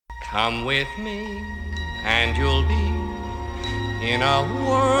Come with me, and you'll be in a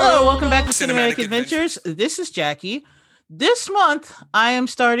world. Hello, welcome back to Cinematic Adventures. This is Jackie. This month, I am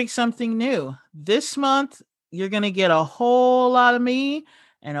starting something new. This month, you're going to get a whole lot of me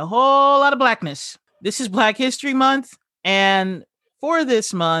and a whole lot of blackness. This is Black History Month, and for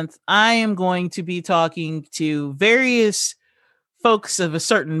this month, I am going to be talking to various folks of a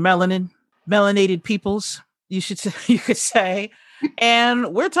certain melanated peoples, you could say,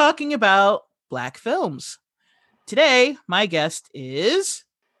 and we're talking about Black films. Today, my guest is.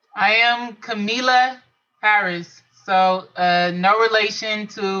 I am Camila Harris. So, no relation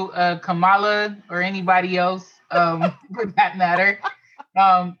to Kamala or anybody else, for that matter.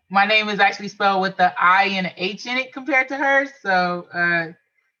 My name is actually spelled with the I and an H in it compared to hers. So, and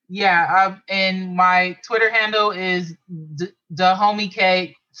my Twitter handle is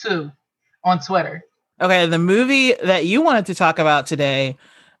DaHomieK2 on Twitter. Okay, the movie that you wanted to talk about today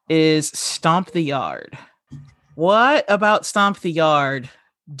is Stomp the Yard. What about Stomp the Yard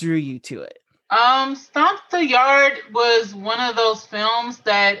drew you to it? Stomp the Yard was one of those films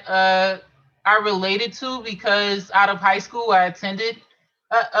that I related to because out of high school I attended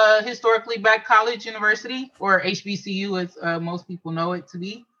a historically black college university, or HBCU as most people know it to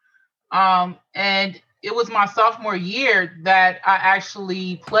be. And it was my sophomore year that I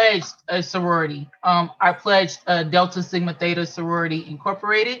actually pledged a sorority. I pledged a Delta Sigma Theta Sorority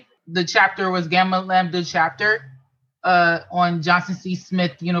Incorporated. The chapter was Gamma Lambda chapter on Johnson C.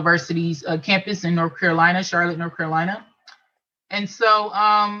 Smith University's campus in North Carolina, Charlotte, North Carolina. And so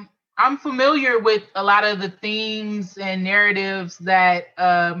I'm familiar with a lot of the themes and narratives that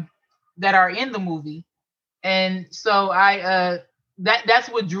are in the movie. And so that's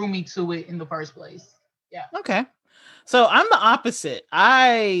what drew me to it in the first place. Yeah. Okay. So I'm the opposite.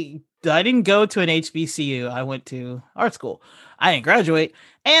 I didn't go to an HBCU. I went to art school. I didn't graduate,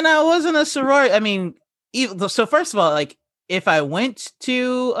 and I wasn't a sorority. I mean, so first of all, like if I went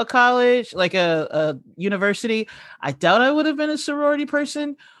to a college, like a university, I doubt I would have been a sorority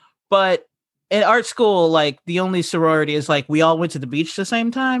person. But in art school, like the only sorority is like we all went to the beach the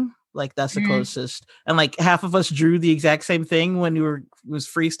same time. Like that's the closest. And like half of us drew the exact same thing when it was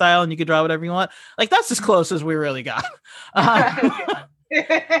freestyle and you could draw whatever you want. Like that's as close as we really got.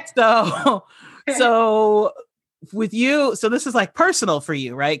 So with you, so this is like personal for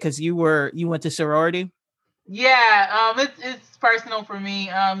you, right? Because you went to sorority. Yeah, it's personal for me.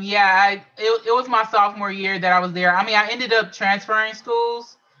 It was my sophomore year that I was there. I mean, I ended up transferring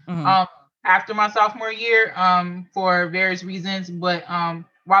schools after my sophomore year for various reasons, but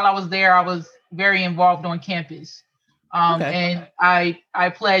while I was there, I was very involved on campus. And I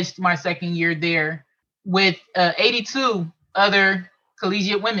pledged my second year there with 82 other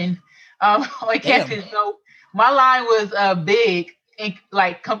collegiate women on campus. So my line was big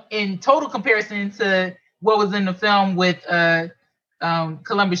in total comparison to what was in the film with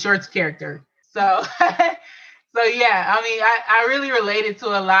Columbus Short's character. So so yeah, I mean, I really related to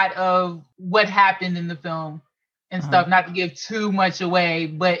a lot of what happened in the film and stuff, not to give too much away,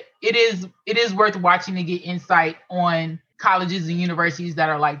 but it is worth watching to get insight on colleges and universities that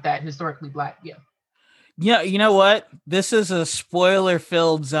are like that, historically black. Yeah. Yeah, you know what? This is a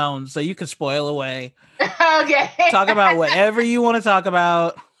spoiler-filled zone, so you can spoil away. Okay. Talk about whatever you want to talk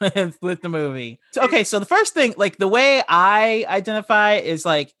about with the movie. Okay, so the first thing, like the way I identify is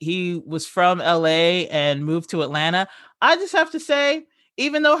like he was from LA and moved to Atlanta. I just have to say,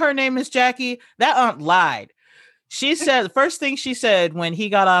 even though her name is Jackie, that aunt lied. She said the first thing she said when he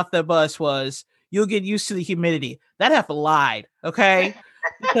got off the bus was, "You'll get used to the humidity." That heifer lied, okay?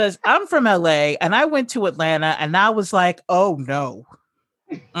 Because I'm from LA and I went to Atlanta and I was like, "Oh no,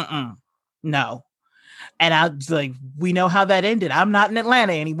 no." And I was like, we know how that ended. I'm not in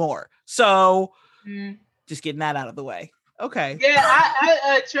Atlanta anymore, so just getting that out of the way. Okay.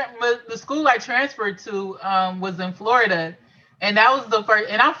 Yeah, the school I transferred to was in Florida. And that was the first,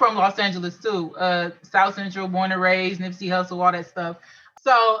 and I'm from Los Angeles too. South Central, born and raised, Nipsey Hussle, all that stuff.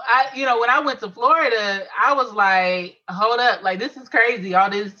 So when I went to Florida, I was like, hold up, like this is crazy, all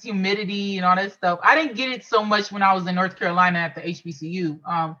this humidity and all that stuff. I didn't get it so much when I was in North Carolina at the HBCU.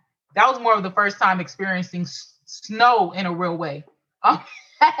 That was more of the first time experiencing snow in a real way. I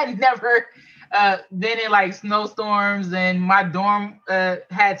had never been in like snowstorms, and my dorm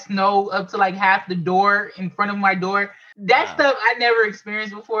had snow up to like half the door in front of my door. That stuff I never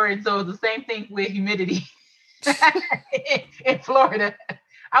experienced before. And so the same thing with humidity in Florida.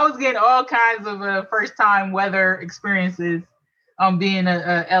 I was getting all kinds of first time weather experiences being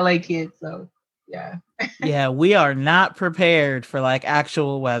a LA kid. So yeah. Yeah, we are not prepared for like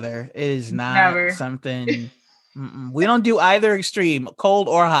actual weather. It is not Never. something. We don't do either extreme, cold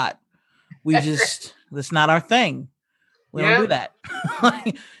or hot. That's not our thing. We don't do that.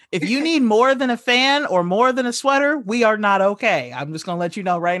 Like, if you need more than a fan or more than a sweater, we are not okay. I'm just gonna let you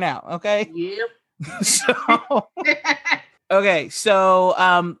know right now. Okay. Yep. So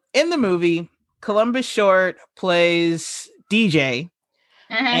in the movie, Columbus Short plays DJ,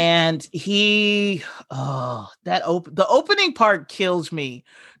 and the opening part kills me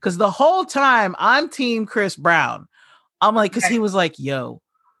because the whole time I'm team Chris Brown. I'm like, because he was like, yo,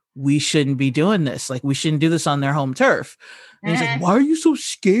 we shouldn't be doing this. Like, we shouldn't do this on their home turf. And he's like, why are you so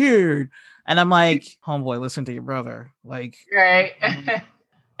scared? And I'm like, homeboy, listen to your brother. Like, right.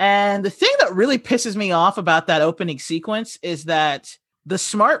 And the thing that really pisses me off about that opening sequence is that the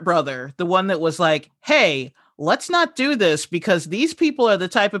smart brother, the one that was like, hey, let's not do this because these people are the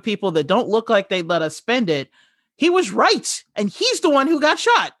type of people that don't look like they'd let us spend it. He was right. And he's the one who got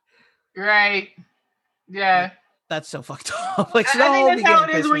shot. Right. Yeah. That's so fucked up. Like, I think that's how it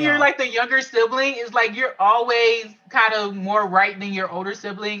is when you're like the younger sibling. It's like you're always kind of more right than your older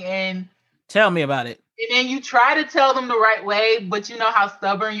sibling. And tell me about it. And then you try to tell them the right way, but you know how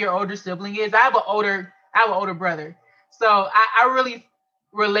stubborn your older sibling is. I have an older brother. So I really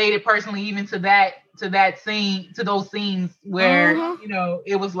related personally even to that scene, to those scenes where, you know,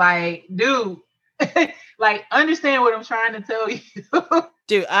 it was like, dude, like, understand what I'm trying to tell you.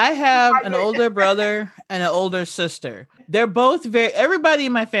 Dude, I have an older brother and an older sister. They're both everybody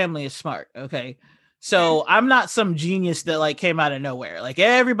in my family is smart. Okay. So I'm not some genius that like came out of nowhere. Like,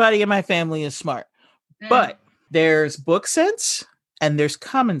 everybody in my family is smart. But there's book sense and there's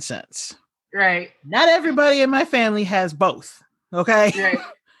common sense. Right. Not everybody in my family has both. Okay.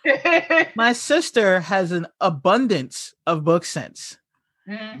 Right. My sister has an abundance of book sense.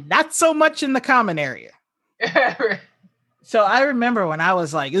 Not so much in the common area. So I remember when I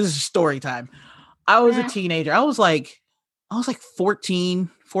was like, this is story time. I was a teenager. I was like 14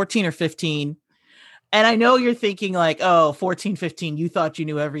 or 15. And I know you're thinking like, oh, 14, 15, you thought you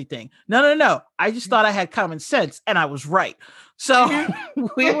knew everything. No. I just thought I had common sense and I was right. So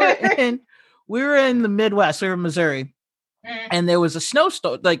we were in the Midwest. We were in Missouri and there was a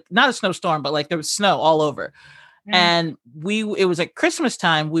snowstorm, like not a snowstorm, but like there was snow all over. And it was at Christmas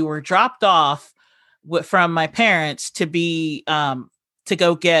time. We were dropped off from my parents to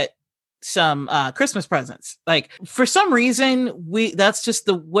go get some Christmas presents. Like, for some reason, that's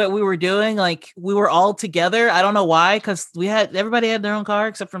just what we were doing. Like, we were all together. I don't know why, because everybody had their own car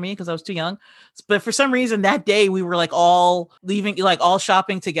except for me because I was too young. But for some reason that day we were like all leaving, like all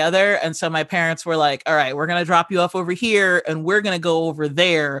shopping together. And so my parents were like, all right, we're gonna drop you off over here and we're gonna go over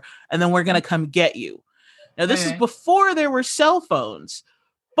there and then we're gonna come get you. Now this is before there were cell phones,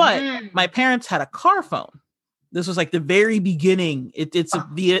 but my parents had a car phone. This was like the very beginning. It's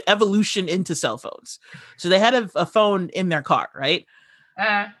the evolution into cell phones. So they had a phone in their car, right?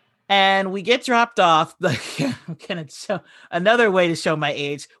 And we get dropped off. Like, another way to show my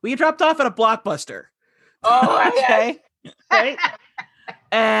age. We get dropped off at a Blockbuster. Oh, okay. Right.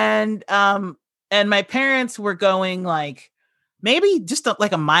 And my parents were going like maybe just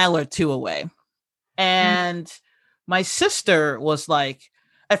like a mile or two away. And my sister was like,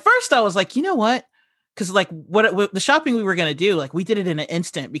 at first I was like, you know what? Because like what the shopping we were going to do, like we did it in an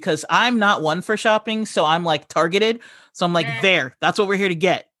instant because I'm not one for shopping. So I'm like targeted. So I'm like, that's what we're here to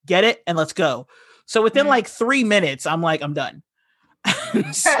get it. And let's go. So within like 3 minutes, I'm like, I'm done.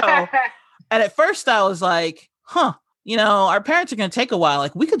 And at first I was like, you know, our parents are going to take a while.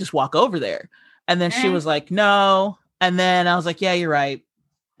 Like we could just walk over there. And then she was like, no. And then I was like, yeah, you're right.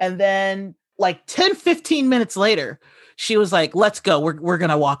 And then like 10, 15 minutes later, she was like, let's go. We're going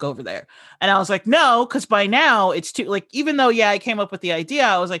to walk over there. And I was like, no, because by now it's too, like, even though, I came up with the idea,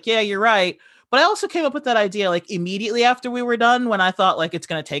 I was like, yeah, you're right. But I also came up with that idea like immediately after we were done when I thought like it's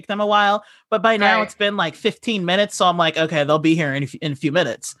going to take them a while. But by now it's been like 15 minutes. So I'm like, okay, they'll be here in a few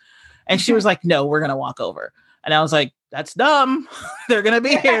minutes. And she was like, no, we're going to walk over. And I was like, that's dumb. They're going to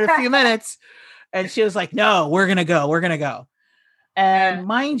be here in a few minutes. And she was like, no, we're going to go. We're going to go. And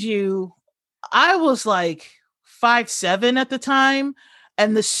mind you, I was like 5'7" at the time.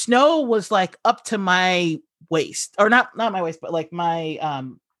 And the snow was like up to my waist, or not my waist, but like my,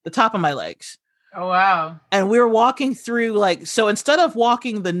 the top of my legs. Oh, wow. And we were walking through like, so instead of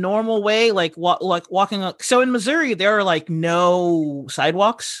walking the normal way, like walking, so in Missouri, there are like no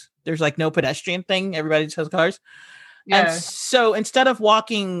sidewalks. There's like no pedestrian thing. Everybody just has cars. Yeah. And so instead of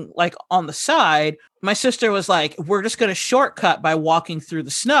walking like on the side, my sister was like, we're just going to shortcut by walking through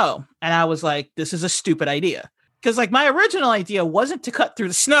the snow. And I was like, this is a stupid idea. Because like my original idea wasn't to cut through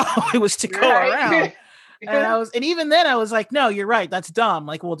the snow. It was to go around. And even then I was like, no, you're right. That's dumb.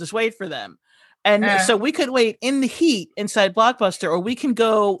 Like, we'll just wait for them. And so we could wait in the heat inside Blockbuster, or we can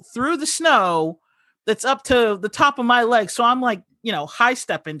go through the snow that's up to the top of my legs. So I'm like, high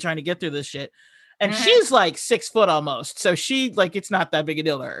stepping trying to get through this shit. And she's like 6 foot almost. So she like, it's not that big a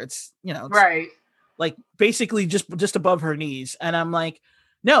deal to her. It's, right. Like basically just above her knees. And I'm like,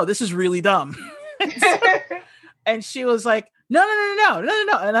 no, this is really dumb. And she was like, no.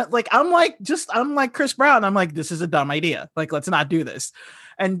 And I'm like Chris Brown. I'm like, this is a dumb idea. Like, let's not do this.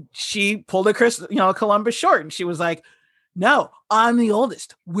 And she pulled a Columbus short, and she was like, no, I'm the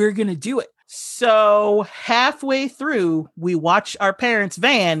oldest. We're going to do it. So halfway through, we watch our parents'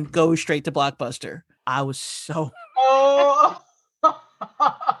 van go straight to Blockbuster. I was so... Oh.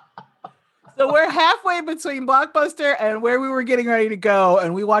 So we're halfway between Blockbuster and where we were getting ready to go,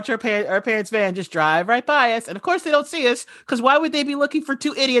 and we watch our parents' van just drive right by us. And of course, they don't see us, because why would they be looking for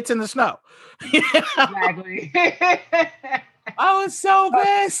two idiots in the snow? Exactly. I was so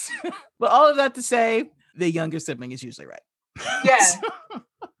pissed. But all of that to say, the younger sibling is usually right. Yeah.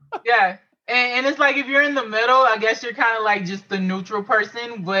 Yeah. And it's like, if you're in the middle, I guess you're kind of like just the neutral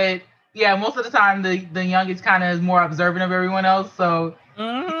person. But yeah, most of the time, the youngest kind of is more observant of everyone else. So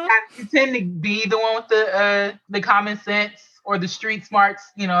you tend to be the one with the common sense or the street smarts,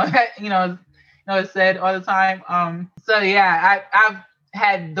 it's said all the time. So yeah, I've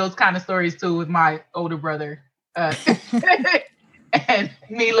had those kind of stories too with my older brother. And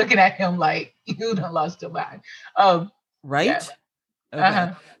me looking at him like, you done lost your mind. Right? Yeah.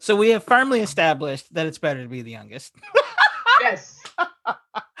 Okay. So we have firmly established that it's better to be the youngest. Yes.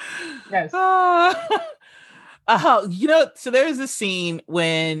 Yes. So there's a scene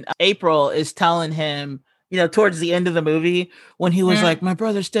when April is telling him, towards the end of the movie, when he was like, my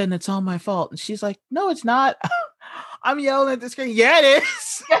brother's dead and it's all my fault. And she's like, no, it's not. I'm yelling at the screen. Yeah, it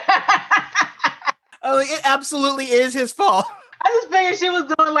is. It absolutely is his fault. I just figured she was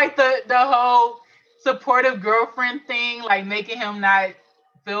doing like the whole supportive girlfriend thing, like making him not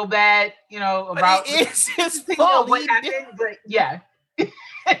feel bad, about it's his fault. What happened. But yeah. And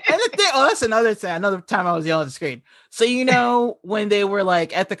the thing, that's another time I was yelling at the screen. So when they were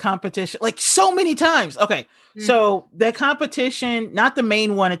like at the competition, like so many times. Okay, so the competition, not the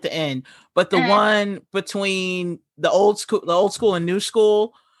main one at the end, but the one between the old school and new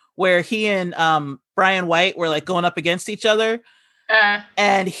school, where he and Brian White were like going up against each other.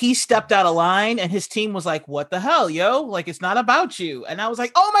 And he stepped out of line, and his team was like, what the hell, yo? Like, it's not about you. And I was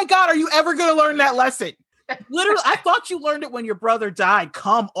like, oh my God, are you ever going to learn that lesson? Literally, I thought you learned it when your brother died.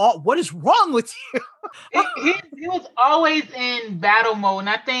 Come on. What is wrong with you? He was always in battle mode. And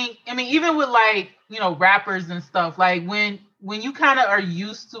I think, even with like, rappers and stuff, like when you kind of are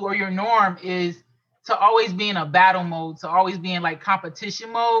used to, or your norm is to always be in a battle mode, to always be in like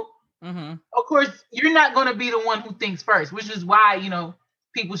competition mode. Mm-hmm. Of course, you're not going to be the one who thinks first, which is why,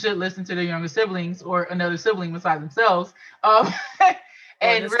 people should listen to their younger siblings or another sibling besides themselves.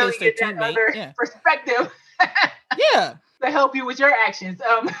 And really get that other perspective. Yeah. To help you with your actions.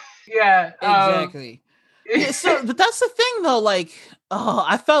 Yeah. Exactly. But that's the thing though. Like,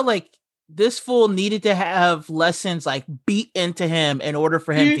 I felt like this fool needed to have lessons like beat into him in order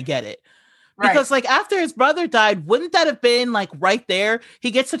for him to get it. Because like after his brother died, wouldn't that have been like right there? He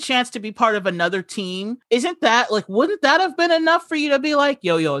gets a chance to be part of another team. Isn't that like, wouldn't that have been enough for you to be like,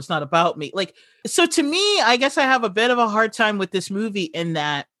 yo, it's not about me? Like, so to me, I guess I have a bit of a hard time with this movie in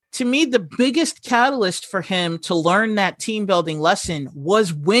that, to me, the biggest catalyst for him to learn that team building lesson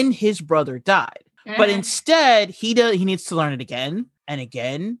was when his brother died. But instead, he needs to learn it again and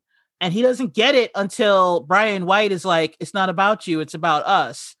again. And he doesn't get it until Brian White is like, it's not about you, it's about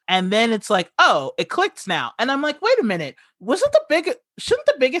us. And then it's like, oh, it clicks now. And I'm like, wait a minute. Shouldn't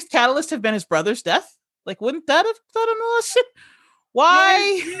the biggest catalyst have been his brother's death? Like, wouldn't that have taught him a lesson?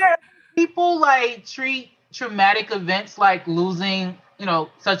 Why? Yeah. People like treat traumatic events like losing,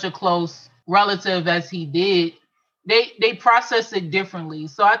 such a close relative as he did. They process it differently.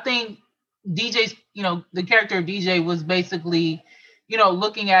 So I think DJ's, the character of DJ was basically,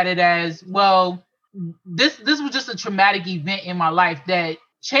 looking at it as, well, this was just a traumatic event in my life that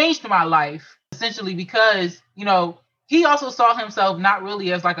changed my life, essentially, because, he also saw himself not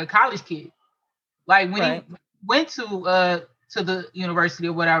really as like a college kid. Like when he went to the university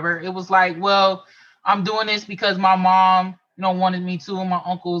or whatever, it was like, well, I'm doing this because my mom, wanted me to, and my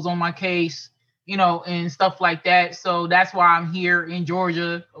uncle's on my case, and stuff like that. So that's why I'm here in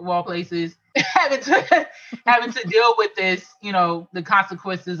Georgia, of all places, having to deal with this, the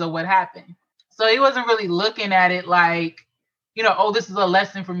consequences of what happened. So he wasn't really looking at it like, oh, this is a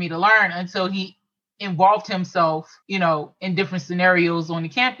lesson for me to learn, until he involved himself, in different scenarios on the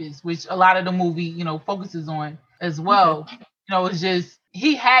campus, which a lot of the movie, focuses on as well. Okay. It's just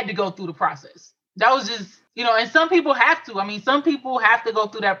he had to go through the process. That was just, and some people have to. I mean, some people have to go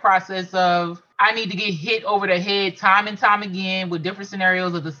through that process of, I need to get hit over the head time and time again with different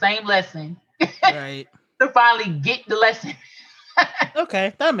scenarios of the same lesson. Right. To finally get the lesson.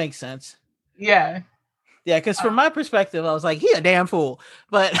 Okay, that makes sense. Yeah. Yeah, because from my perspective, I was like, he a damn fool.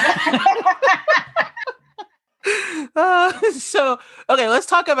 But so okay, let's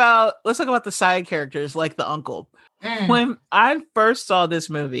talk about the side characters, like the uncle. When I first saw this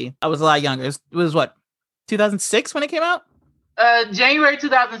movie, I was a lot younger. It was what, 2006 when it came out? January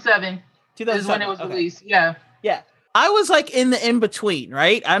 2007. 2007 is when it was released. Yeah. Yeah. I was like in the in-between,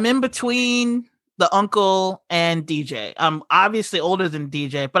 right? I'm in between the uncle and DJ. I'm obviously older than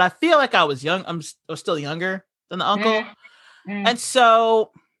DJ, but I feel like I was young. I was still younger than the uncle. And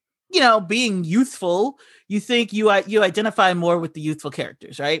so, being youthful, you think you identify more with the youthful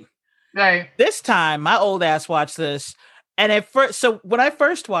characters, right? Right. This time, my old ass watched this, and so when I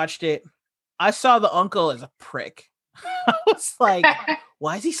first watched it, I saw the uncle as a prick. I was like,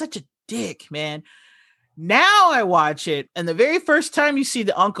 why is he such a dick, man? Now I watch it, and the very first time you see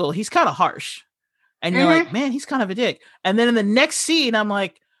the uncle, he's kind of harsh. And you're like, man, he's kind of a dick. And then in the next scene, I'm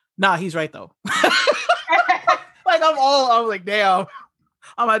like, nah, he's right, though. Like, I'm like, damn,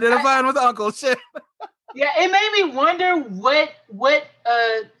 I'm identifying with the uncle. Shit. Yeah, it made me wonder what,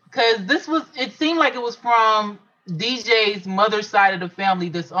 because it seemed like it was from DJ's mother's side of the family,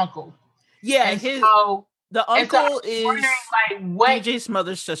 this uncle. Yeah, the uncle is like, what DJ's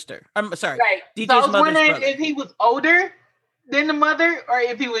mother's sister. I'm sorry, right. DJ's so I was mother's wondering brother. If he was older than the mother or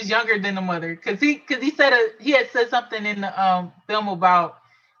if he was younger than the mother, because he said he had said something in the film about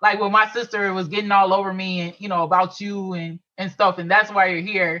like, well, my sister was getting all over me and about you and stuff, and that's why you're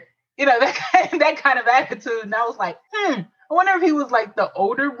here. That kind of attitude. And I was like, I wonder if he was like the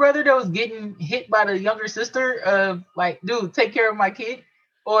older brother that was getting hit by the younger sister of like, dude, take care of my kid,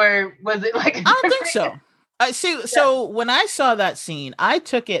 or was it like? I don't think so. I see. Yeah. So when I saw that scene, I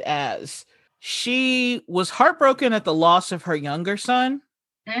took it as she was heartbroken at the loss of her younger son,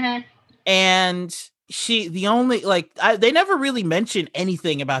 and they never really mention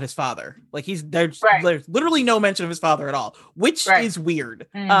anything about his father. Like there's literally no mention of his father at all, which is weird.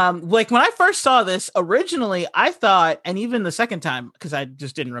 Like when I first saw this originally, I thought, and even the second time, because I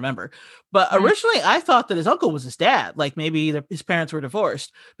just didn't remember, but originally I thought that his uncle was his dad. Like maybe his parents were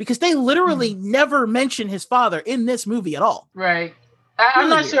divorced, because they literally never mention his father in this movie at all. Right. I'm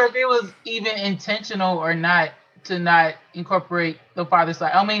not sure if it was even intentional or not to not incorporate the father's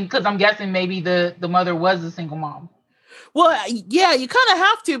side. I mean, because I'm guessing maybe the mother was a single mom. Well, yeah, you kind of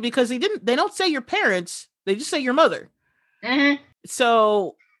have to, because they don't say your parents, they just say your mother.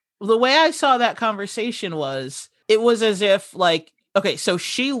 So the way I saw that conversation it was as if like, okay, so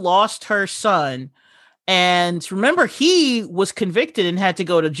she lost her son, and remember he was convicted and had to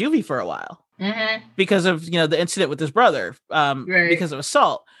go to juvie for a while because of the incident with his brother, because of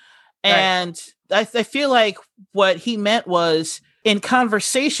assault. And I feel like what he meant was in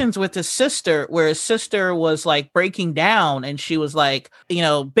conversations with his sister, where his sister was like breaking down, and she was like,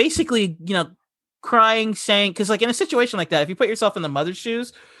 basically, crying, saying, because like in a situation like that, if you put yourself in the mother's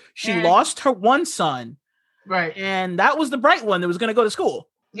shoes, she lost her one son. Right. And that was the bright one that was going to go to school.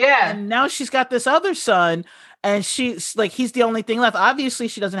 Yeah. And now she's got this other son, and she's like, he's the only thing left. Obviously,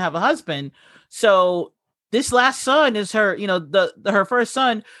 she doesn't have a husband. So this last son is her, her first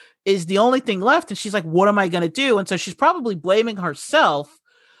son is the only thing left. And she's like, what am I going to do? And so she's probably blaming herself.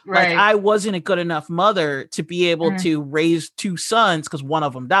 Right. Like, I wasn't a good enough mother to be able to raise two sons because one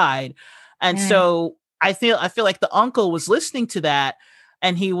of them died. And so I feel like the uncle was listening to that,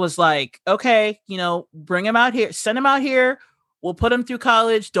 and he was like, okay, bring him out here, send him out here. We'll put him through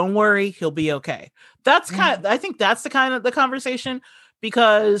college. Don't worry. He'll be okay. That's I think that's the kind of the conversation,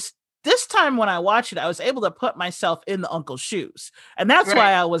 because this time when I watched it, I was able to put myself in the uncle's shoes. And that's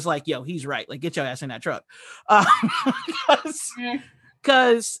why I was like, yo, he's right. Like, get your ass in that truck.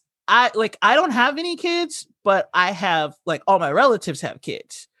 Because I don't have any kids, but I have, like, all my relatives have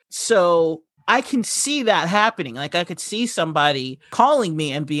kids. So I can see that happening. Like, I could see somebody calling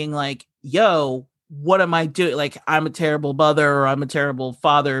me and being like, yo, what am I doing? Like, I'm a terrible mother, or I'm a terrible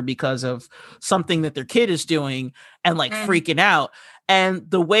father because of something that their kid is doing, and like freaking out. And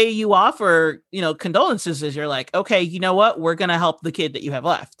the way you offer, condolences is you're like, okay, you know what? We're going to help the kid that you have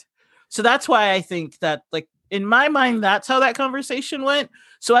left. So that's why I think that, like, in my mind, that's how that conversation went.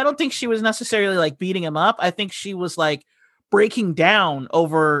 So I don't think she was necessarily like beating him up. I think she was like breaking down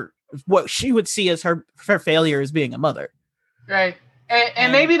over what she would see as her failure as being a mother. Right.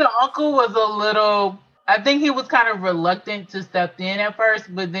 And maybe the uncle was a little, I think he was kind of reluctant to step in at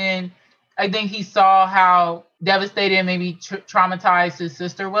first, but then I think he saw how devastated and maybe traumatized his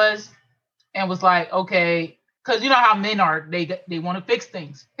sister was, and was like, okay, because you know how men are, they want to fix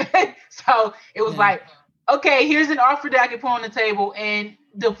things. So it was like, okay, here's an offer that I could put on the table. And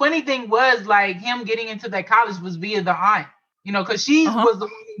the funny thing was, like, him getting into that college was via the aunt, you know, because she was the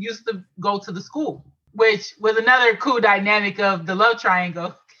one who used to go to the school, which was another cool dynamic of the love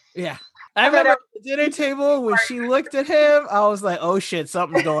triangle. Yeah. I remember at the dinner table when she looked at him, I was like, oh shit,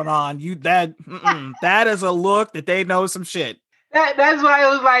 something's going on. That is a look that they know some shit. That's why it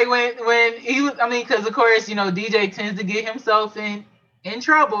was like when he was, I mean, because of course, you know, DJ tends to get himself in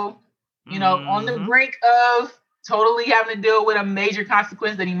trouble, you know, on the brink of totally having to deal with a major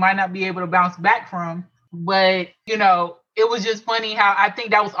consequence that he might not be able to bounce back from. But, you know, it was just funny how I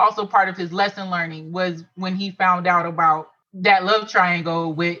think that was also part of his lesson learning, was when he found out about that love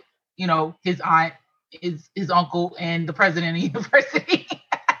triangle with, you know, his aunt, his uncle, and the president of the university.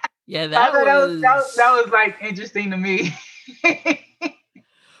 Yeah, that was like interesting to me.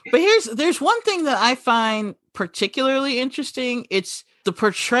 But there's one thing that I find particularly interesting. It's the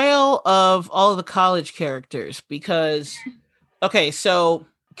portrayal of all of the college characters, because, okay, so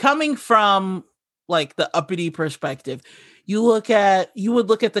coming from like the uppity perspective, you would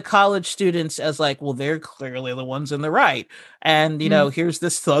look at the college students as like, well, they're clearly the ones in the right. And, you know, here's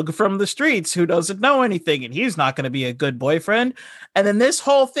this thug from the streets who doesn't know anything, and he's not going to be a good boyfriend. And then this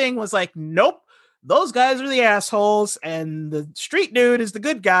whole thing was like, nope, those guys are the assholes and the street dude is the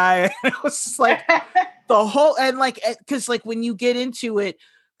good guy. And it was like the whole, and like, cause like when you get into it,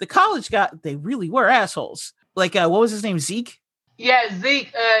 the college guy, they really were assholes. Like, what was his name? Zeke? Yeah,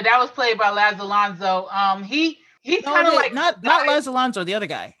 Zeke. That was played by Laz Alonso. He's kind of like not Laz Alonso, the other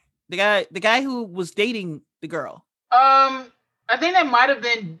guy, the guy who was dating the girl. I think that might have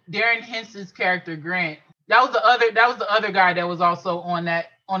been Darren Henson's character, Grant. That was the other guy that was also on that,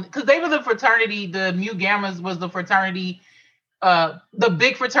 because they were the fraternity. The Mu Gammas was the fraternity, the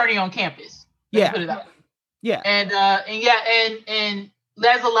big fraternity on campus. Yeah. Put it that way. Yeah. And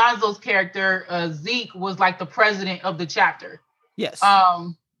Laz Alonso's character, Zeke, was like the president of the chapter. Yes.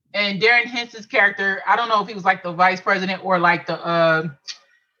 And Darren Henson's character, I don't know if he was like the vice president or like the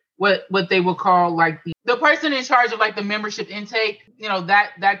what they would call like the person in charge of like the membership intake, you know,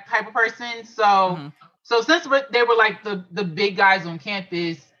 that type of person. So so since they were like the big guys on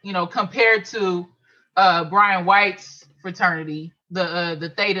campus, you know, compared to Brian White's fraternity,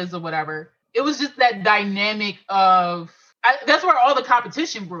 the Thetas or whatever, it was just that dynamic of that's where all the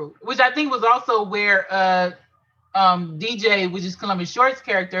competition brewed, which I think was also where DJ, which is Columbus Short's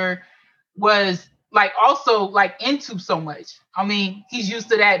character, was like also like into so much. I mean, he's used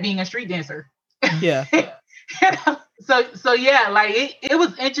to that being a street dancer. Yeah. You know? So yeah, like it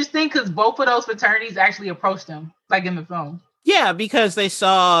was interesting because both of those fraternities actually approached him, like in the film. Yeah, because they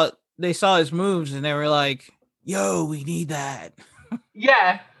saw his moves and they were like, yo, we need that.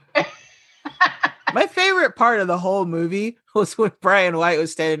 Yeah. My favorite part of the whole movie was when Brian White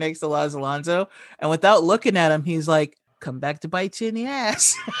was standing next to Laz Alonso, and without looking at him, he's like, come back to bite you in the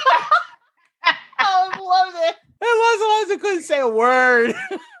ass. I loved it. And Laz Alonso couldn't say a word.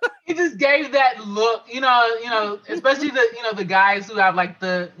 He just gave that look, you know, especially the guys who have like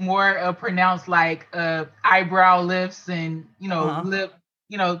the more pronounced like eyebrow lifts and lip,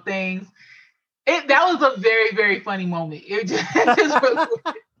 things. That was a very, very funny moment. It just really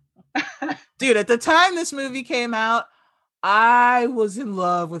Dude, at the time this movie came out, I was in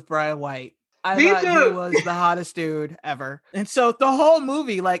love with Brian White. I thought he was the hottest dude ever. And so the whole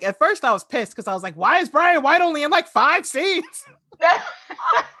movie, like at first I was pissed because I was like, why is Brian White only in like 5 scenes?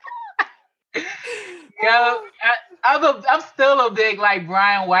 Yeah, I'm still a big like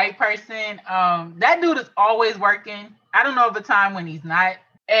Brian White person. That dude is always working. I don't know of a time when he's not.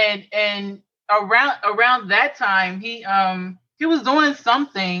 And around that time, he was doing some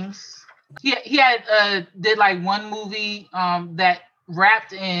things. He had did like one movie that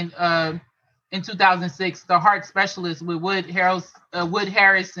wrapped in 2006, The Heart Specialist with Wood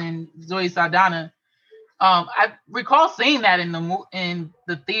Harris and Zoe Saldana. I recall seeing that in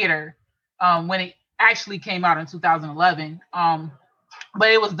the theater when it actually came out in 2011. But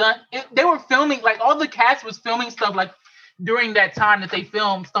it was done. They were filming, like all the cast was filming stuff like during that time that they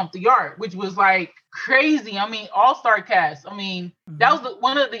filmed Stump the Yard, which was like crazy. I mean, all-star cast. I mean, that was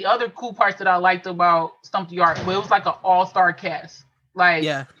one of the other cool parts that I liked about Stump the Yard. But it was like an all-star cast. Like,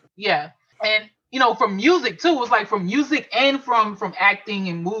 yeah. And from music too. It was like from music and from acting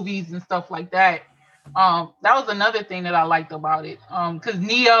and movies and stuff like that. That was another thing that I liked about it. Because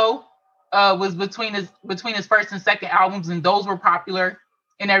Neo was between his first and second albums, and those were popular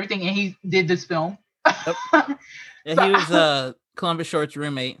and everything. And he did this film. Yep. Yeah, he was Columbus Short's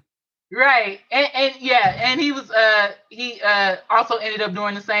roommate. Right. And yeah, and he also ended up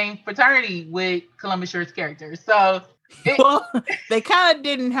doing the same fraternity with Columbus Short's character. So well, they kind of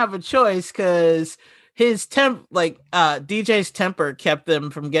didn't have a choice because his DJ's temper kept them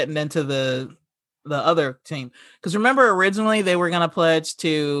from getting into the other team. Because remember, originally they were gonna pledge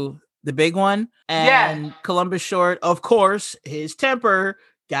to the big one, and Columbus Short, of course, his temper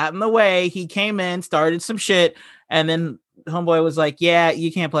got in the way. He came in, started some shit, and then Homeboy was like, "Yeah,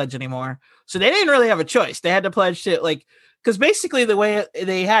 you can't pledge anymore." So they didn't really have a choice. They had to pledge to because basically the way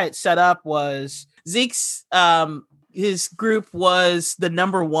they had it set up was Zeke's his group was the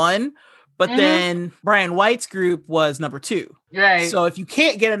number one, but then Brian White's group was number two. Right. So if you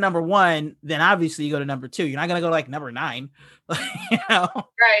can't get a number one, then obviously you go to number two. You're not gonna go to number 9. You know?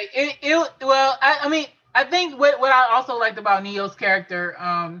 Right. Well, I mean, I think what I also liked about Neo's character,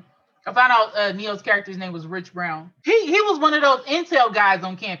 I found out Neo's character's name was Rich Brown. He was one of those intel guys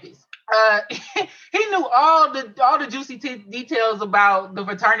on campus. He knew all the juicy details about the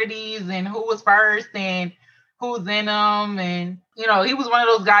fraternities and who was first and who's in them, and he was one of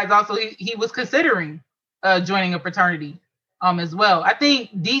those guys. Also, he was considering joining a fraternity as well. I think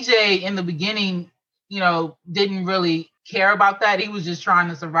DJ in the beginning, didn't really care about that. He was just trying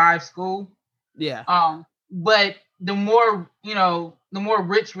to survive school. Yeah. But the more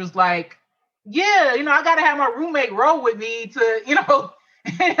Rich was like, yeah, I gotta have my roommate roll with me to,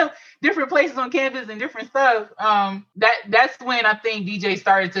 different places on campus and different stuff. That's when I think DJ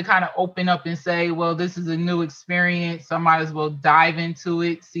started to kind of open up and say, well, this is a new experience. I might as well dive into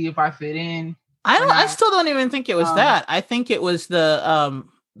it, see if I fit in. I still don't even think it was that. I think it was the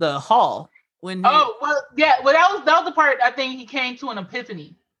hall when that was the part I think he came to an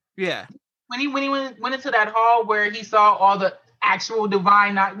epiphany. Yeah. When he went into that hall where he saw all the actual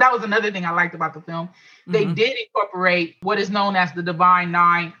Divine Nine. That was another thing I liked about the film. They did incorporate what is known as the Divine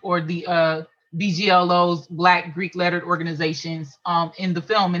Nine, or the BGLO's Black Greek lettered organizations in the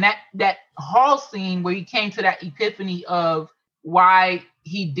film. And that hall scene where he came to that epiphany of why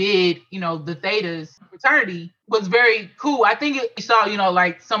he did, the Thetas fraternity was very cool. I think you saw,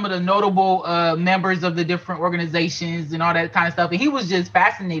 some of the notable members of the different organizations and all that kind of stuff. And he was just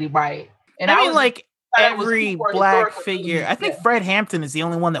fascinated by it. And every Black figure. I think Fred Hampton is the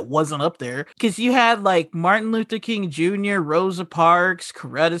only one that wasn't up there, because you had Martin Luther King Jr., Rosa Parks,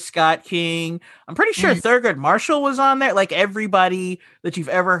 Coretta Scott King. I'm pretty sure Thurgood Marshall was on there. Everybody that you've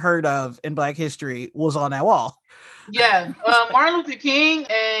ever heard of in Black history was on that wall. Yeah, Martin Luther King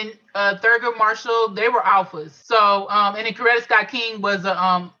and Thurgood Marshall, they were alphas. So, and then Coretta Scott King was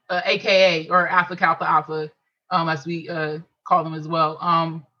a AKA, or Alpha Kappa Alpha, as we call them as well.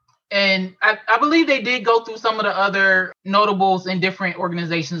 And I believe they did go through some of the other notables in different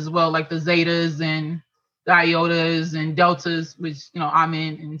organizations as well, like the Zetas and the Iotas and Deltas, which, I'm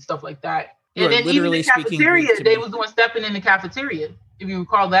in and stuff like that. And then even the cafeteria, they was doing stepping in the cafeteria, if you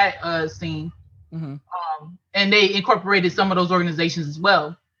recall that scene. And they incorporated some of those organizations as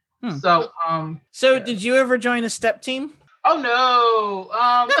well. So did you ever join a step team? Oh no.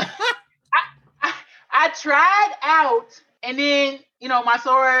 I tried out, and then my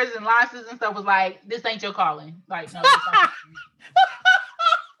sorors and lances and stuff was like, this ain't your calling. No. And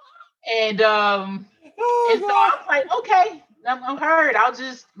so I was like, okay, I'm heard. I'll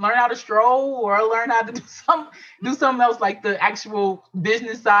just learn how to stroll, or learn how to do something else, like the actual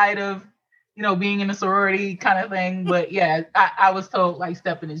business side of being in a sorority kind of thing. But yeah, I was told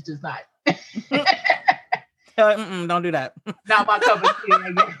stepping is just not. Don't do that. Not my cup of tea.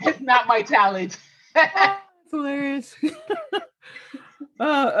 It's not my talent. That's hilarious.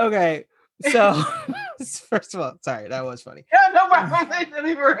 Okay. So first of all, sorry, that was funny. Yeah, no problem.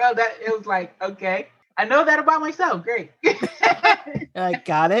 It was like, okay, I know that about myself. Great.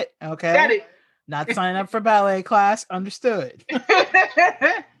 Got it. Okay. Got it. Not signing up for ballet class. Understood.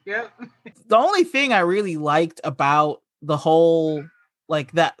 Yep. The only thing I really liked about the whole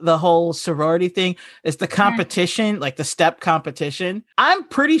the whole sorority thing is the competition, the step competition. I'm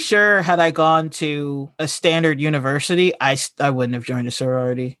pretty sure had I gone to a standard university, I wouldn't have joined a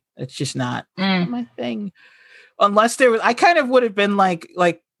sorority. It's just not my thing. Unless there was, I kind of would have been like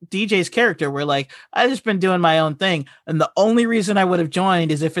DJ's character, where I just been doing my own thing, and the only reason I would have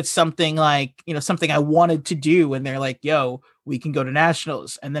joined is if it's something something I wanted to do, and they're like, yo, we can go to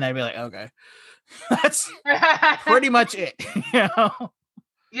nationals, and then I'd be like, okay. That's pretty much it.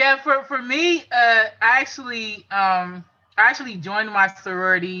 Yeah, for me, I actually joined my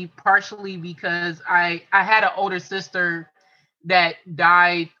sorority partially because I had an older sister that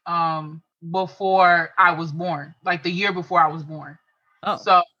died before I was born, the year before I was born. Oh.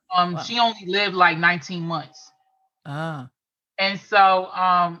 So wow. She only lived 19 months. Ah. And so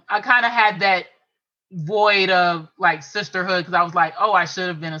I kind of had that void of like sisterhood because I was like, oh, I should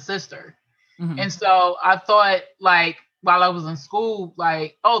have been a sister. Mm-hmm. And so I thought like while I was in school,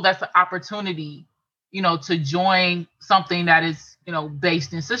 like, oh, that's an opportunity, you know, to join something that is, you know,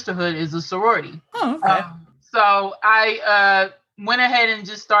 based in sisterhood is a sorority. Oh, okay. So I went ahead and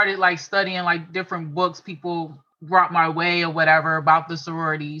just started like studying like different books people brought my way or whatever about the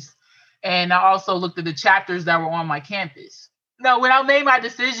sororities. And I also looked at the chapters that were on my campus. No, when I made my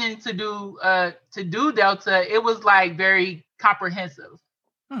decision to do Delta, it was like very comprehensive.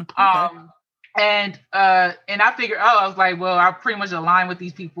 Okay. And I figured, I was like, well, I pretty much align with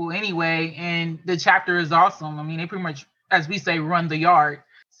these people anyway, and the chapter is awesome. I mean, they pretty much, as we say, run the yard.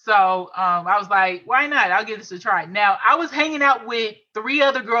 So I was like, why not? I'll give this a try. Now, I was hanging out with 3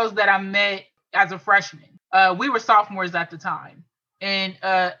 other girls that I met as a freshman. We were sophomores at the time, and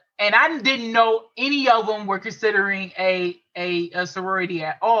I didn't know any of them were considering a sorority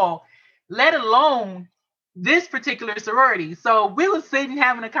at all, let alone this particular sorority. So we were sitting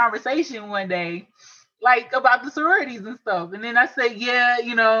having a conversation one day, like about the sororities and stuff. And then I said, yeah,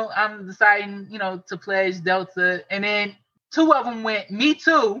 you know, I'm deciding, you know, to pledge Delta. And then 2 of them went, me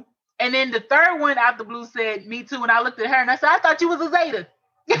too. And then the third one out the blue said, me too. And I looked at her and I said, I thought you was a Zeta.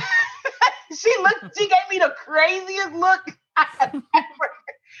 She gave me the craziest look I have ever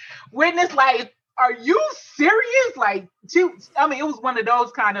witnessed. Like, are you serious? Like, it was one of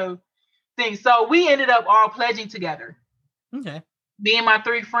those kind of things. So we ended up all pledging together. Okay. Me and my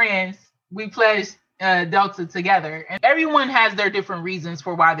 3 friends, we pledged Delta together. And everyone has their different reasons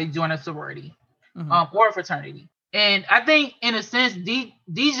for why they join a sorority or a fraternity. And I think, in a sense,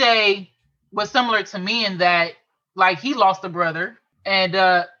 DJ was similar to me in that, like, he lost a brother. And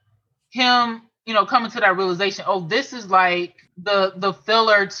him, you know, coming to that realization, oh, this is like the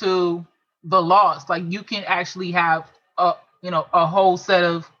filler to the loss. Like, you can actually have a whole set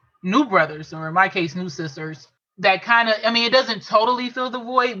of new brothers, or in my case, new sisters, that kind of, I mean, it doesn't totally fill the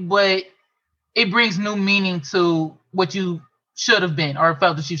void, but it brings new meaning to what you should have been or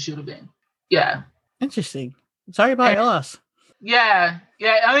felt that you should have been. Yeah. Interesting. Sorry about your loss. Yeah.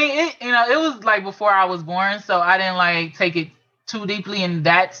 I mean, it was like before I was born, so I didn't like take it too deeply in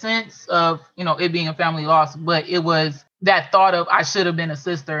that sense of, you know, it being a family loss, but it was that thought of I should have been a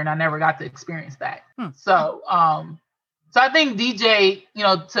sister and I never got to experience that. So I think DJ, you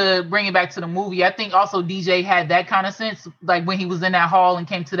know, to bring it back to the movie, I think also DJ had that kind of sense, like when he was in that hall and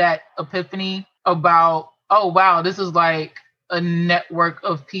came to that epiphany about, oh, wow, this is like a network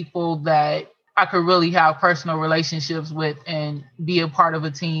of people that I could really have personal relationships with and be a part of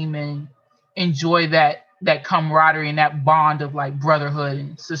a team and enjoy that camaraderie and that bond of like brotherhood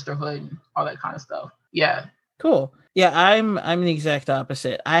and sisterhood and all that kind of stuff. Yeah. Cool. Yeah, I'm the exact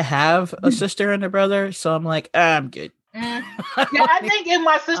opposite. I have a sister and a brother, so I'm like, I'm good. Yeah, I think if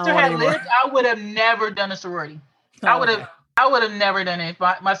my sister had lived, I would have never done a sorority. I would have never done it if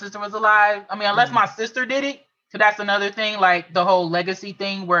my sister was alive. I mean, unless my sister did it. So that's another thing, like the whole legacy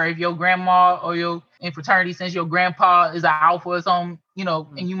thing, where if your grandma or in fraternity, since your grandpa is an alpha or something, you know,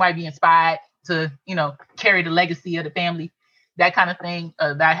 and you might be inspired to, you know, carry the legacy of the family, that kind of thing,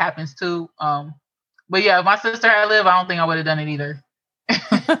 that happens too. But yeah, if my sister had lived, I don't think I would have done it either.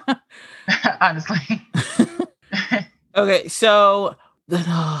 Honestly. Okay, so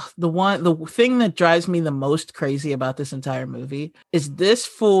the thing that drives me the most crazy about this entire movie is this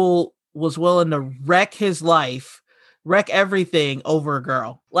fool was willing to wreck his life, wreck everything over a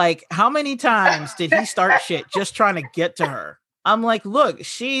girl. Like, how many times did he start shit just trying to get to her? I'm like, look,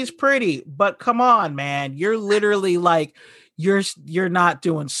 she's pretty, but come on, man. You're literally like, you're not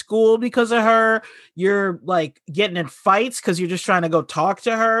doing school because of her. You're like getting in fights because you're just trying to go talk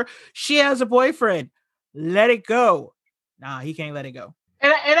to her. She has a boyfriend. Let it go. Nah, he can't let it go.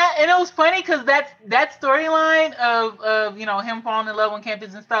 And it was funny because that storyline of you know, him falling in love on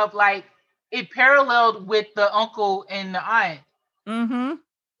campus and stuff, like it paralleled with the uncle and the aunt. Mm-hmm.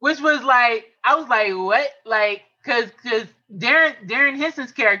 Which was like, I was like, what? Like, cause Darren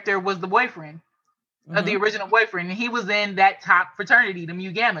Henson's character was the boyfriend of the original boyfriend, and he was in that top fraternity, the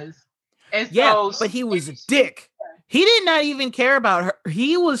Mu Gammas. And so, but he was a dick. He did not even care about her.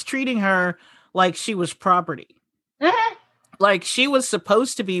 He was treating her like she was property. Mm-hmm. Like she was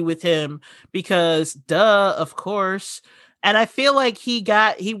supposed to be with him because of course. And I feel like he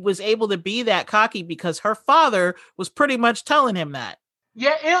was able to be that cocky because her father was pretty much telling him that.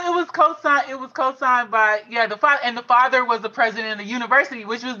 Yeah, it was co-signed. It was co-signed by the father, and the father was the president of the university,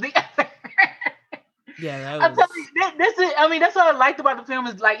 which was the. Yeah, I'm telling you, this is. I mean, that's what I liked about the film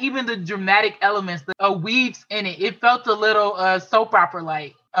is like even the dramatic elements, the weaves in it. It felt a little soap opera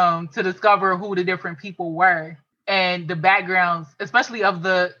like to discover who the different people were. and the backgrounds, especially of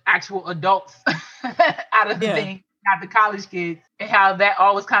the actual adults out of the thing, not the college kids, and how that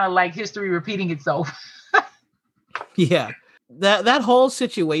all was kind of like history repeating itself. Yeah. That whole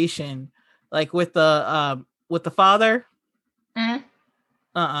situation, like with the father,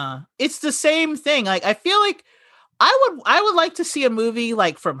 it's the same thing. Like, I feel like I would like to see a movie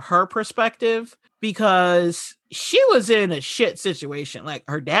like from her perspective, because she was in a shit situation. Like,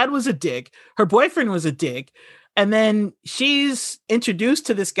 her dad was a dick, her boyfriend was a dick, and then she's introduced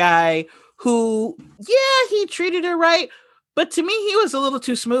to this guy who, he treated her right, but to me, he was a little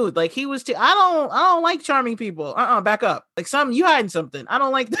too smooth. Like, he was I don't like charming people. Back up. Like, you hiding something. I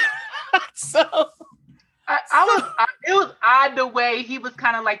don't like that. So it was odd the way he was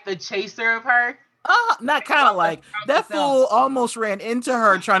kind of like the chaser of her. Not kind of like that fool almost ran into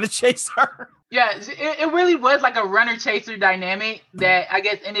her trying to chase her. Yeah, it really was like a runner chaser dynamic that I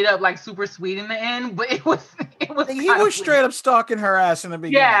guess ended up like super sweet in the end. But it was he was straight up stalking her ass in the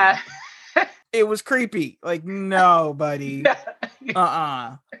beginning. Yeah. It was creepy. Like, no, buddy.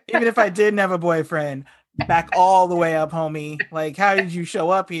 Even if I didn't have a boyfriend, back all the way up, homie. Like, how did you show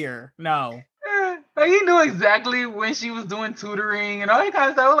up here? No. Like, he knew exactly when she was doing tutoring and all that kind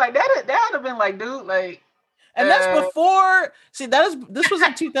of stuff. Like, that would have been like, dude, like. And that's before. See, this was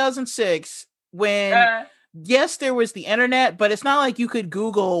in 2006 when. Yes, there was the internet, but it's not like you could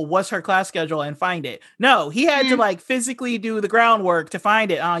Google what's her class schedule and find it. No, he had to like physically do the groundwork to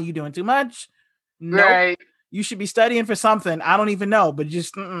find it. You doing too much? No, right. You should be studying for something. I don't even know, but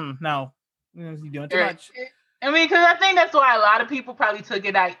just no, you doing too much. I mean, because I think that's why a lot of people probably took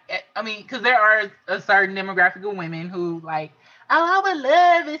it. I mean, because there are a certain demographic of women who like, I would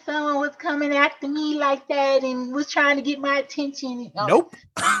love if someone was coming after me like that and was trying to get my attention. Nope.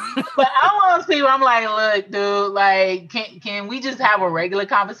 But I'm one of those people, I'm like, look, dude, like, can we just have a regular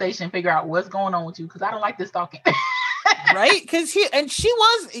conversation and figure out what's going on with you? Because I don't like this talking. Right? Because she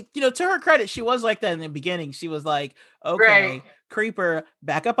was, to her credit, she was like that in the beginning. She was like, okay, right. Creeper,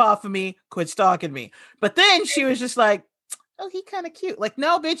 back up off of me, quit stalking me. But then she was just like, oh, he kind of cute. Like,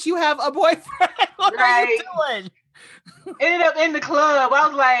 no, bitch, you have a boyfriend. What are you doing? Ended up in the club. I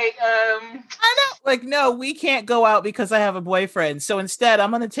was like, I know. Like, no, we can't go out because I have a boyfriend. So instead, I'm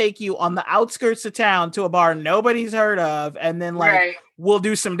going to take you on the outskirts of town to a bar nobody's heard of. And then we'll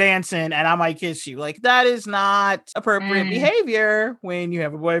do some dancing and I might kiss you. Like, that is not appropriate behavior when you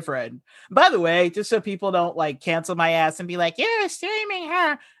have a boyfriend. By the way, just so people don't like cancel my ass and be like, you're streaming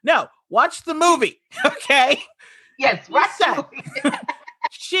her. No, watch the movie. Okay. Yes. Watch the movie.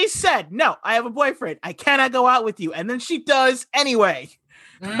 She said, no, I have a boyfriend. I cannot go out with you. And then she does anyway.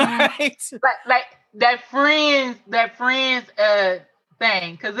 Right? Like that friends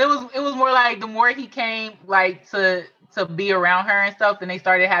thing. Cause it was more like the more he came like to be around her and stuff, and they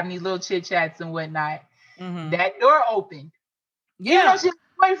started having these little chit chats and whatnot. That door opened. Yeah. Even though she had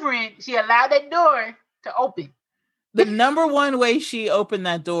a boyfriend, she allowed that door to open. The number one way she opened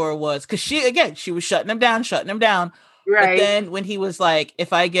that door was because she was shutting him down. Right. But then when he was like,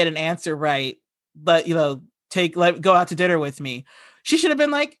 if I get an answer right, but go out to dinner with me, she should have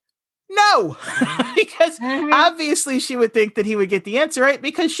been like, no, because obviously she would think that he would get the answer right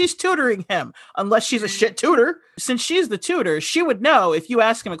because she's tutoring him, unless she's a shit tutor. Since she's the tutor, she would know if you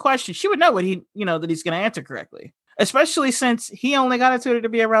ask him a question, she would know what that he's going to answer correctly, especially since he only got a tutor to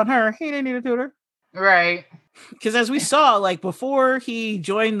be around her. He didn't need a tutor. Right. Because as we saw, like before he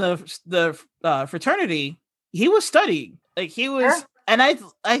joined the fraternity, he was studying. Like he was, and I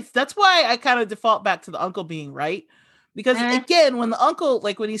that's why I kind of default back to the uncle being right. Because again, when the uncle,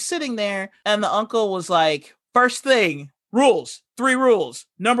 like when he's sitting there and the uncle was like, first thing, rules, 3 rules,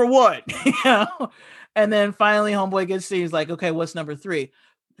 number 1, and then finally homeboy gets to, he's like, okay, what's number 3?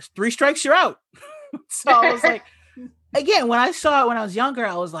 3 strikes, you're out. So I was like, again, when I saw it when I was younger,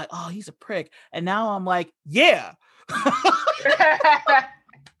 I was like, oh, he's a prick. And now I'm like, yeah.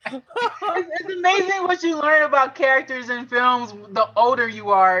 It's amazing what you learn about characters in films the older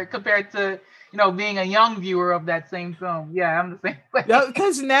you are compared to being a young viewer of that same film. Yeah, I'm the same way.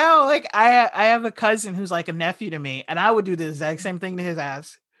 Because now, like, I have a cousin who's like a nephew to me, and I would do the exact same thing to his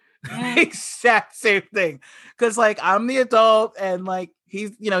ass. Exact same thing. Because like I'm the adult, and like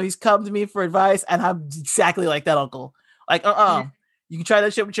he's come to me for advice, and I'm exactly like that uncle. Like, you can try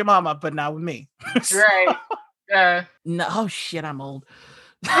that shit with your mama, but not with me. Right. No, oh shit, I'm old.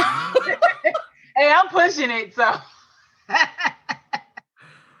 Hey, I'm pushing it, so.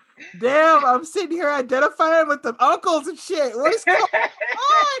 Damn, I'm sitting here identifying with the uncles and shit. What is going on?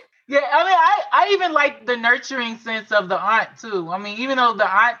 Yeah, I mean, I even like the nurturing sense of the aunt too. I mean, even though the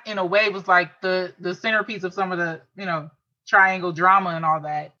aunt in a way was like the centerpiece of some of the, triangle drama and all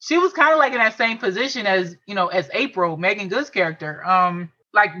that. She was kind of like in that same position as, as April, Megan Good's character.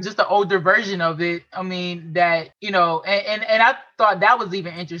 Like just the older version of it. I mean, that, and I thought that was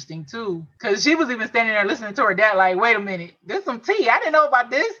even interesting too, because she was even standing there listening to her dad like, wait a minute, there's some tea. I didn't know about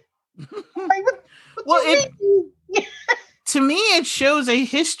this. Like, to me, it shows a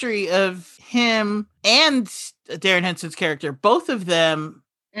history of him and Darren Henson's character. Both of them,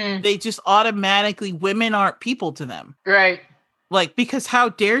 they just automatically, women aren't people to them. Right. Like, because how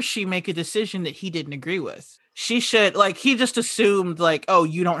dare she make a decision that he didn't agree with? She should, like, he just assumed, like, oh,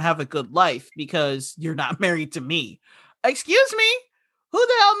 you don't have a good life because you're not married to me. Excuse me? Who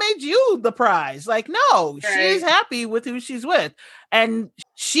the hell made you the prize? Like, no, right. She's happy with who she's with. And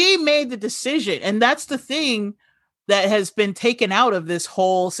she made the decision. And that's the thing that has been taken out of this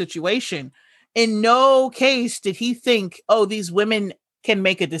whole situation. In no case did he think, oh, these women can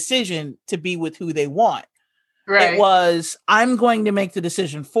make a decision to be with who they want. Right. It was, I'm going to make the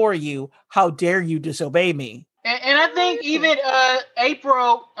decision for you. How dare you disobey me? And I think even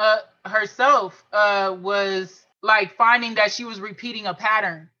April herself was like finding that she was repeating a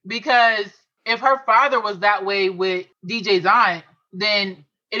pattern, because if her father was that way with DJ's aunt, then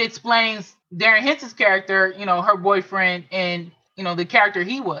it explains Darren Henson's character, her boyfriend, and the character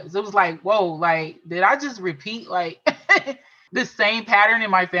he was. It was like, whoa, like, did I just repeat like the same pattern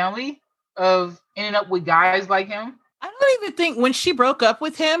in my family of ending up with guys like him? I don't even think when she broke up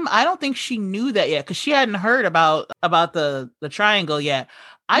with him, I don't think she knew that yet, because she hadn't heard about the triangle yet.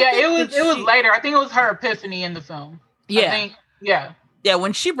 It was later. I think it was her epiphany in the film. Yeah. Yeah,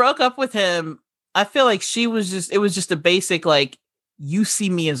 when she broke up with him, I feel like it was just a basic, like, you see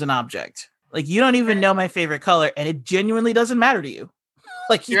me as an object. Like, you don't even know my favorite color, and it genuinely doesn't matter to you.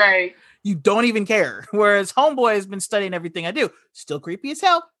 Like, you don't even care. Whereas Homeboy has been studying everything I do. Still creepy as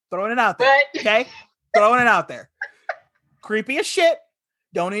hell. Throwing it out there. Okay? Throwing it out there. Creepy as shit.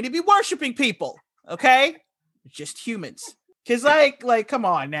 Don't need to be worshiping people. Okay? Just humans. Because, like, come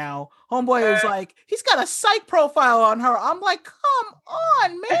on now. Homeboy is like, he's got a psych profile on her. I'm like, come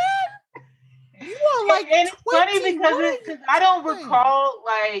on, man. You are like, and it's funny because I don't recall,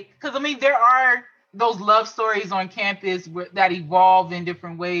 like, because I mean, there are those love stories on campus that evolve in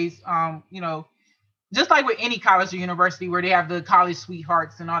different ways. Just like with any college or university where they have the college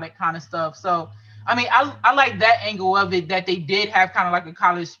sweethearts and all that kind of stuff. So, I mean, I like that angle of it, that they did have kind of like a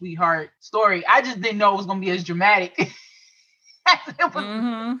college sweetheart story. I just didn't know it was going to be as dramatic as it was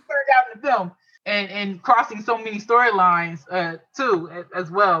turned out in the film, and crossing so many storylines too as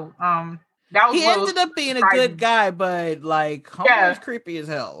well. He ended up being a good guy, but like, Homer's creepy as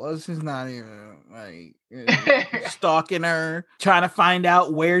hell. This is not even like stalking her, trying to find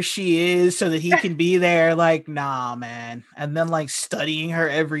out where she is so that he can be there. Like, nah, man. And then like studying her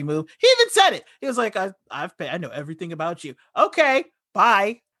every move. He even said it. He was like, I know everything about you. Okay,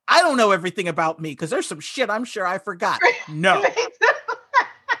 bye. I don't know everything about me because there's some shit I'm sure I forgot. No.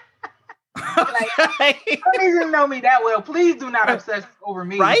 Like, you don't even know me that well. Please do not obsess over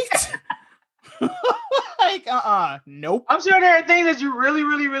me. Right? Like, nope. I'm sure there are things that you really,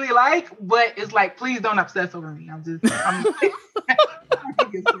 really, really like, but it's like, please don't obsess over me.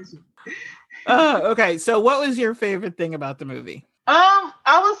 Okay, so what was your favorite thing about the movie?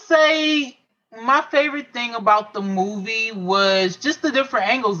 I would say my favorite thing about the movie was just the different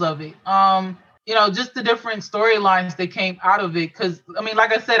angles of it. Just the different storylines that came out of it. Because, I mean,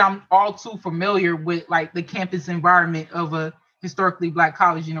 like I said, I'm all too familiar with like the campus environment of a historically Black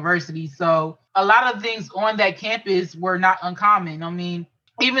college university. So a lot of things on that campus were not uncommon. I mean,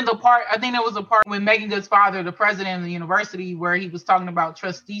 even I think there was a part with Megan Good's father, the president of the university, where he was talking about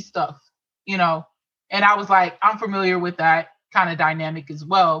trustee stuff, and I was like, I'm familiar with that kind of dynamic as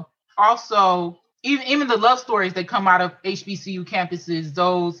well. Also, even the love stories that come out of HBCU campuses,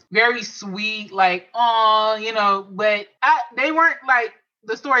 those very sweet, like, but they weren't like,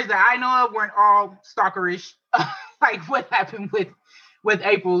 the stories that I know of weren't all stalkerish, like what happened with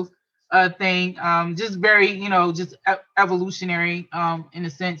April's thing. Just very, just evolutionary, in a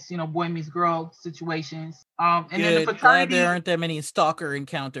sense, boy meets girl situations. And good. Then the fraternity. Glad there aren't that many stalker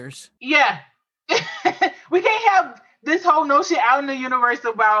encounters. Yeah. We can't have this whole notion out in the universe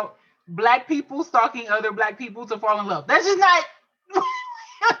about Black people stalking other Black people to fall in love. That's just not.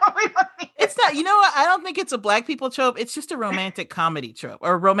 It's not, what? I don't think it's a Black people trope. It's just a romantic comedy trope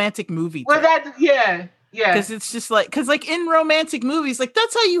or a romantic movie trope. Well, yeah. Because it's just like, in romantic movies, like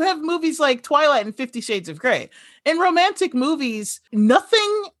that's how you have movies like Twilight and 50 Shades of Grey. In romantic movies,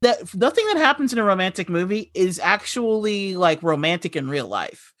 nothing that happens in a romantic movie is actually like romantic in real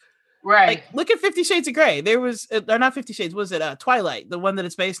life. Right. Like, look at 50 Shades of Grey. There was, or not 50 Shades, was it Twilight, the one that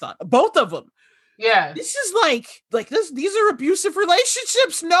it's based on? Both of them. Yeah. This is like this. These are abusive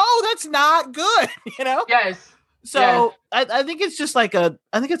relationships. No, that's not good. You know. Yes. So I think it's just like I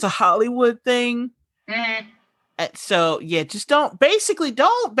think it's a Hollywood thing. Mm-hmm. So yeah, just don't base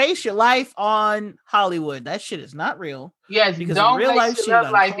your life on Hollywood. That shit is not real. Yes, because don't real life base shit your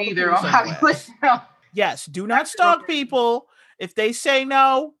love life either on Hollywood. Yes, do not stalk people. If they say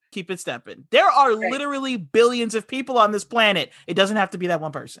no, keep it stepping. There are literally billions of people on this planet. It doesn't have to be that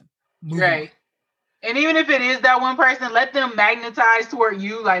one person. Right. And even if it is that one person, let them magnetize toward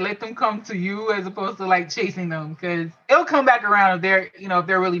you. Like, let them come to you as opposed to like chasing them, because it'll come back around if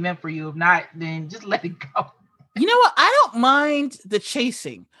they're really meant for you. If not, then just let it go. You know what? I don't mind the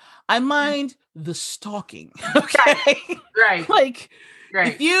chasing. I mind the stalking. Okay. Right. Like,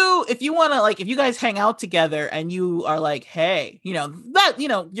 right. If you want to, like, if you guys hang out together and you are like, hey,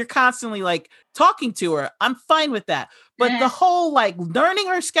 you're constantly like talking to her, I'm fine with that. But the whole like learning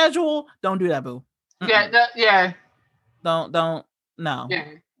her schedule, don't do that, boo. Yeah. Don't no. Yeah.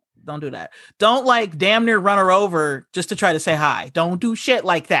 Don't do that. Don't like damn near run her over just to try to say hi. Don't do shit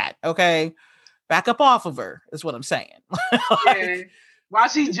like that. Okay. Back up off of her is what I'm saying. Yeah. While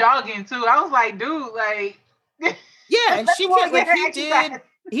she's jogging too. I was like, dude, like. Yeah, and she can't, like,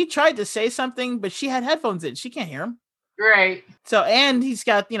 he tried to say something, but she had headphones in. She can't hear him. Right. So, and he's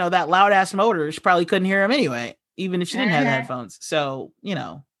got, that loud ass motor. She probably couldn't hear him anyway, even if she didn't have headphones. So,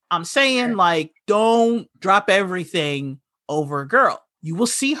 I'm saying, like, don't drop everything over a girl. You will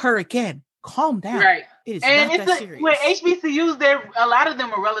see her again. Calm down. Right. It is not that serious. With HBCUs, a lot of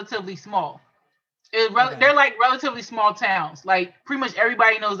them are relatively small. They're like relatively small towns. Like pretty much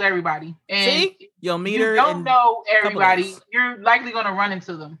everybody knows everybody. And see, you'll meet her. You don't know everybody. You're likely going to run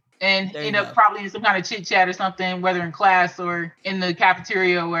into them and end up probably in some kind of chit chat or something, whether in class or in the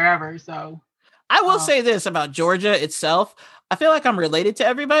cafeteria or wherever. So I will say this about Georgia itself. I feel like I'm related to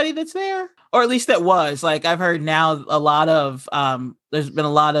everybody that's there, or at least that was. Like, I've heard now a lot of there's been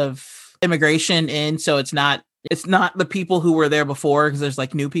a lot of immigration in, so it's not the people who were there before, because there's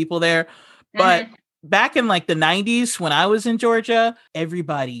like new people there. But back in like the 90s when I was in Georgia,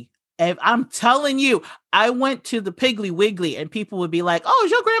 I'm telling you, I went to the Piggly Wiggly and people would be like, oh,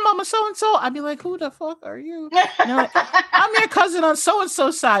 is your grandmama so-and-so? I'd be like, who the fuck are you? Like, I'm your cousin on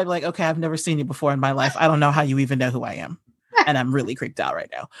so-and-so side. Like, okay, I've never seen you before in my life. I don't know how you even know who I am. And I'm really creeped out right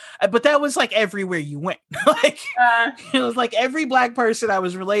now. But that was like everywhere you went. Like, it was like every Black person I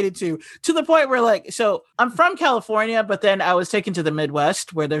was related to the point where, like, so I'm from California, but then I was taken to the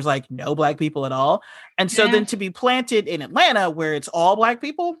Midwest where there's like no Black people at all. And so then to be planted in Atlanta where it's all Black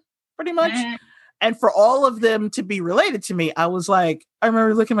people pretty much. And for all of them to be related to me, I was like, I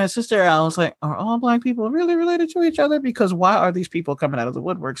remember looking at my sister, I was like, are all Black people really related to each other? Because why are these people coming out of the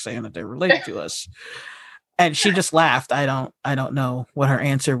woodwork saying that they're related to us? And she just laughed. I don't know what her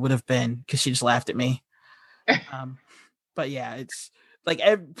answer would have been, because she just laughed at me. But yeah, it's like,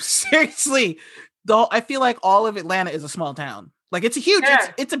 seriously, though, I feel like all of Atlanta is a small town. Like, it's a huge,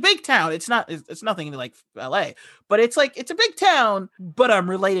 it's a big town. It's nothing like LA, but it's like, it's a big town, but I'm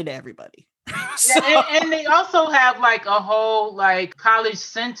related to everybody. So. Yeah, and they also have like a whole like college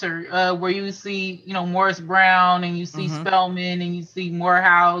center where you see, Morris Brown, and you see Spelman, and you see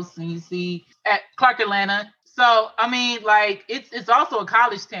Morehouse, and you see at Clark Atlanta. So I mean, like, it's also a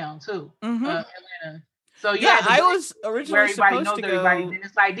college town too, Atlanta. So I was originally supposed to go. Everybody. Then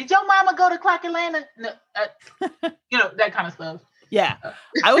it's like, did your mama go to Clark Atlanta? No, that kind of stuff. Yeah,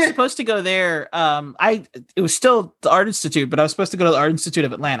 I was supposed to go there. It was still the Art Institute, but I was supposed to go to the Art Institute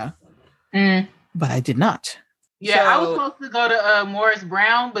of Atlanta. But I did not. Yeah, I was supposed to go to Morris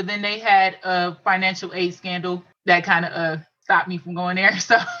Brown, but then they had a financial aid scandal that kind of stopped me from going there.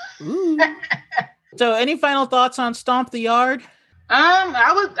 So, So any final thoughts on Stomp the Yard?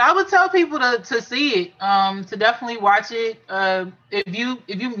 I would tell people to see it, to definitely watch it. If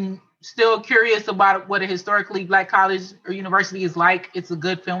you still curious about what a historically Black college or university is like, it's a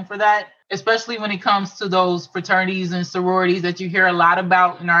good film for that, especially when it comes to those fraternities and sororities that you hear a lot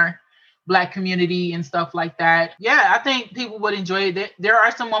about in our Black community and stuff like that. Yeah, I think people would enjoy it. There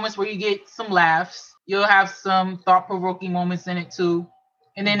are some moments where you get some laughs. You'll have some thought-provoking moments in it too.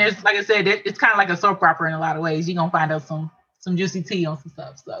 And then there's, like I said, it's kind of like a soap opera in a lot of ways. You're going to find out some juicy tea on some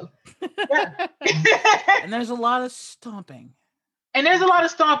stuff. So, yeah. And there's a lot of stomping. There's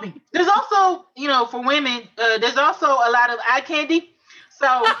also, for women, there's also a lot of eye candy.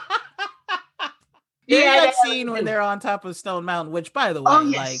 So... that scene when they're on top of Stone Mountain, which, by the way,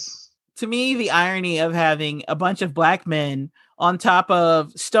 like, to me, the irony of having a bunch of Black men on top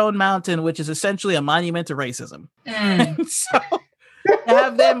of Stone Mountain, which is essentially a monument to racism. So to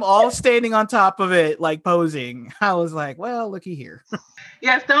have them all standing on top of it, like posing. I was like, well, looky here.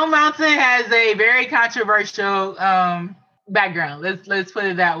 Yeah, Stone Mountain has a very controversial background. Let's put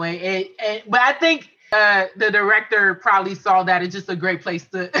it that way. But I think the director probably saw that it's just a great place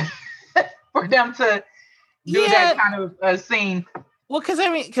to for them to do that kind of scene. Well,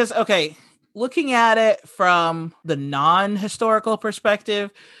 because okay, looking at it from the non-historical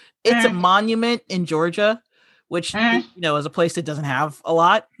perspective, it's a monument in Georgia, which is a place that doesn't have a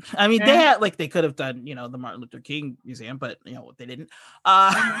lot. I mean, they could have done the Martin Luther King Museum, but they didn't.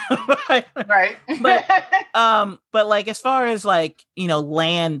 Right. But like as far as like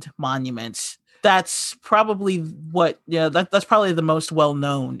land monuments, that's probably that's probably the most well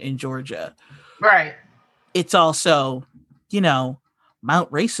known in Georgia. Right. It's also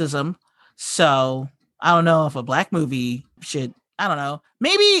Mount Racism. So I don't know if a black movie should, I don't know,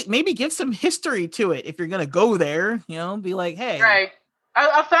 maybe give some history to it if you're going to go there, be like, hey. Right.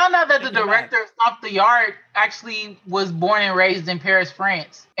 I found out that the director of Stomp the Yard actually was born and raised in Paris,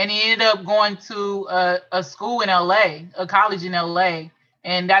 France. And he ended up going to a school in LA, a college in LA.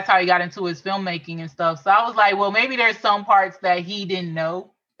 And that's how he got into his filmmaking and stuff. So I was like, well, maybe there's some parts that he didn't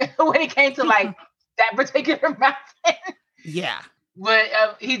know when it came to like that particular mountain. Yeah. But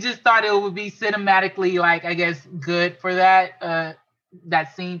he just thought it would be cinematically, like, I guess, good for that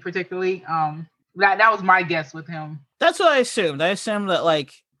scene particularly. That was my guess with him. That's what I assumed. I assumed that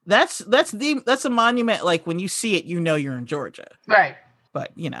like that's a monument. Like when you see it, you're in Georgia, right?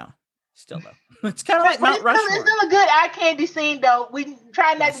 But still though, it's kind of like Mount Rushmore. It's still a good eye candy scene, though. We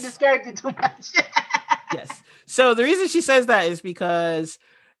try not to discourage it too much. Yes. So the reason she says that is because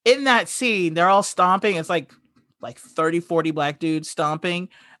in that scene, they're all stomping. It's like 30, 40 black dudes stomping,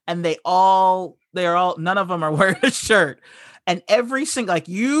 and they're all none of them are wearing a shirt. And every single, like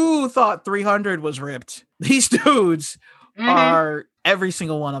you thought 300 was ripped. These dudes are every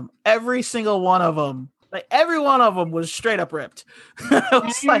single one of them. Like every one of them was straight up ripped. It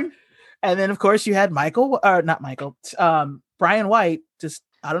was like, and then of course you had Brian White just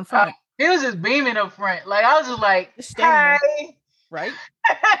out in front. He was just beaming up front. Like I was just like, hi. Right.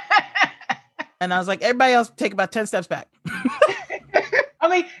 And I was like, everybody else take about 10 steps back. I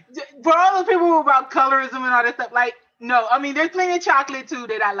mean, for all those people who are about colorism and all that stuff, like, no, I mean, there's plenty of chocolate too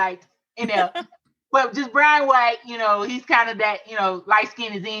that I liked in there. But just Brian White, he's kind of that, light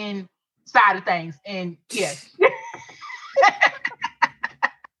skin is in side of things. And yes.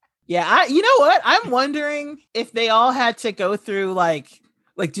 Yeah, you know what? I'm wondering if they all had to go through like,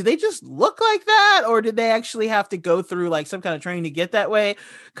 do they just look like that? Or did they actually have to go through like some kind of training to get that way?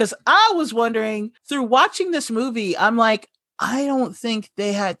 Because I was wondering through watching this movie, I'm like, I don't think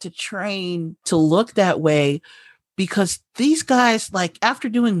they had to train to look that way, because these guys, like after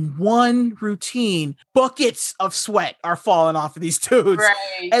doing one routine, buckets of sweat are falling off of these dudes.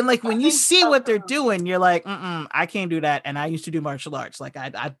 Right. And like when you see what they're doing, you're like, I can't do that. And I used to do martial arts. Like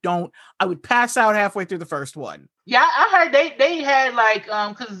I would pass out halfway through the first one. Yeah, I heard they had like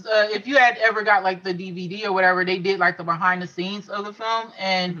because if you had ever got like the DVD or whatever, they did like the behind the scenes of the film,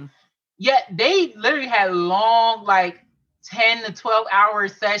 and yet they literally had long like 10 to 12 hour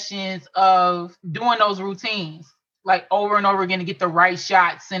sessions of doing those routines like over and over again to get the right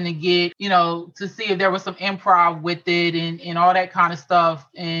shots and to get to see if there was some improv with it and all that kind of stuff,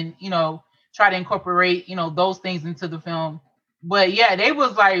 and try to incorporate those things into the film. But yeah, they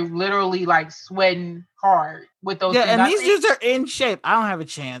was like literally like sweating hard with those. Yeah, things. and these dudes are in shape. I don't have a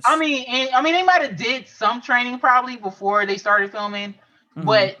chance. I mean, they might have did some training probably before they started filming,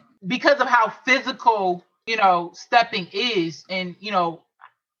 but because of how physical stepping is, and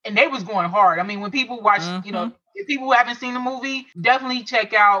and they was going hard. I mean, when people watch, if people who haven't seen the movie, definitely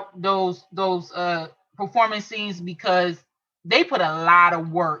check out those performance scenes, because they put a lot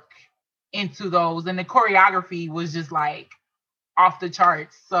of work into those, and the choreography was just like off the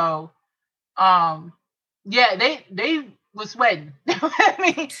charts. So yeah, they was sweating. I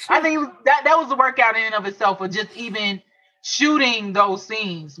mean, I think that was a workout in and of itself, but just even shooting those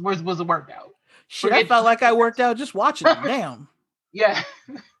scenes was a workout. Shit, I felt like I worked out just watching it. Damn. Yeah.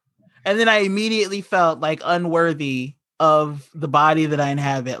 And then I immediately felt like unworthy of the body that I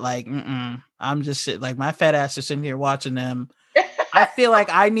inhabit. Like, I'm just sitting, like my fat ass is sitting here watching them. I feel like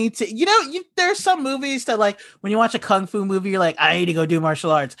I need to, there's some movies that like when you watch a kung fu movie, you're like, I need to go do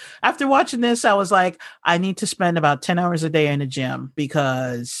martial arts. After watching this, I was like, I need to spend about 10 hours a day in a gym,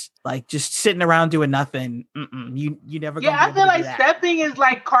 because like just sitting around doing nothing, you never. Yeah, I feel like stepping is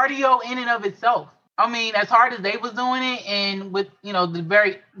like cardio in and of itself. I mean, as hard as they was doing it, and with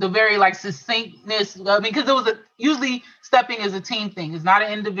the very like succinctness. I mean, because it was usually stepping is a team thing. It's not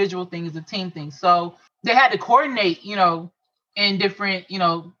an individual thing. It's a team thing. So they had to coordinate, in different,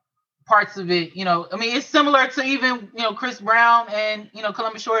 parts of it. I mean, it's similar to even, Chris Brown and,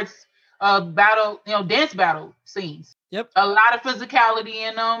 Columbus Short's battle, dance battle scenes. Yep. A lot of physicality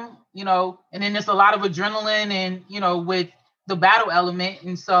in them, and then there's a lot of adrenaline and, with the battle element.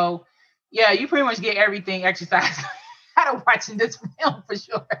 And so, yeah, you pretty much get everything exercise out of watching this film for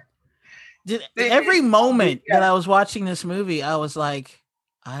sure. Every moment that I was watching this movie, I was like,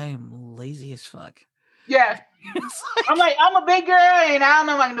 I'm lazy as fuck. Yeah. I'm like, I'm a big girl and I don't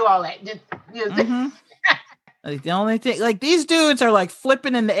know if I can do all that. Like the only thing, like these dudes are like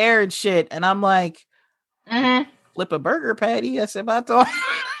flipping in the air and shit. And I'm like, flip a burger patty. I said, about to.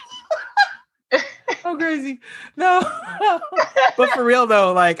 Oh, crazy. No. But for real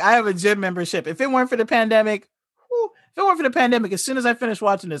though, like I have a gym membership. If it weren't for the pandemic, as soon as I finished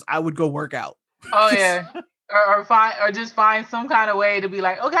watching this, I would go work out. Oh yeah. or just find some kind of way to be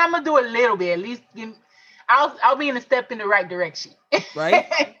like, okay, I'm gonna do a little bit. At least I'll be in a step in the right direction. Right?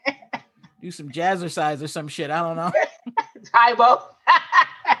 Do some jazzercise or some shit. I don't know. Tae Bo.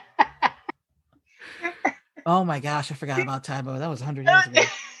 Oh my gosh, I forgot about Tae Bo. That was 100 years ago.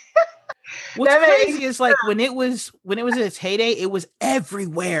 What's crazy is like when it was in its heyday, it was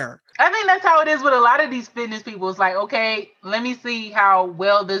everywhere. I think that's how it is with a lot of these fitness people. It's like, okay, let me see how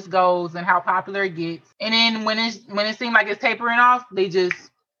well this goes and how popular it gets. And then when it seems like it's tapering off, they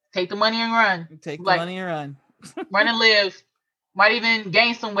just take the money and run. Run and live. Might even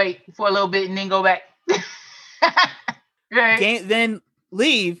gain some weight for a little bit and then go back. Right. Then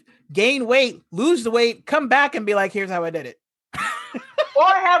leave, gain weight, lose the weight, come back and be like, here's how I did it. Or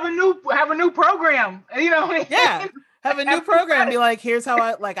have a new program. Yeah. Have a new program. Be like, here's how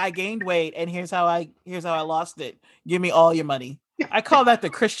I gained weight and here's how I lost it. Give me all your money. I call that the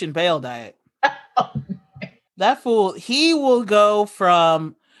Christian Bale diet. That fool, he will go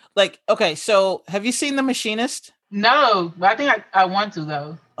from like, okay, so have you seen The Machinist? No, but I think I want to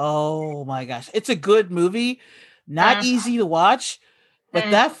though. Oh my gosh. It's a good movie. Not easy to watch, but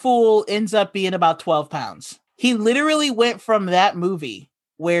that fool ends up being about 12 pounds. He literally went from that movie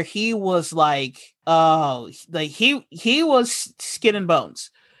where he was like, he was skin and bones.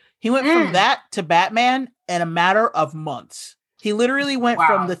 He went from that to Batman in a matter of months. He literally went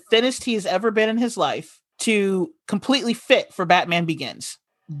from the thinnest he's ever been in his life to completely fit for Batman Begins.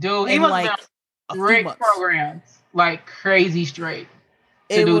 Dude, he was like great programs, like crazy straight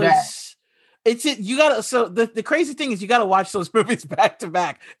to do that. The crazy thing is you gotta watch those movies back to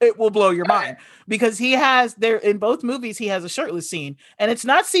back. It will blow your mind because in both movies he has a shirtless scene and it's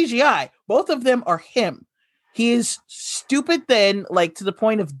not CGI. Both of them are him. He is stupid thin, like to the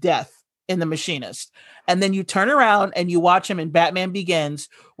point of death in The Machinist. And then you turn around and you watch him in Batman Begins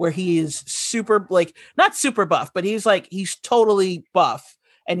where he is super, like not super buff, but he's totally buff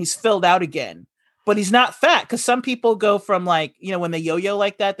and he's filled out again. But he's not fat because some people go from like, when they yo-yo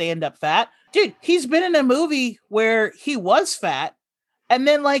like that, they end up fat. Dude, he's been in a movie where he was fat, and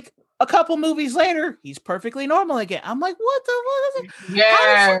then like a couple movies later, he's perfectly normal again. I'm like, what the fuck?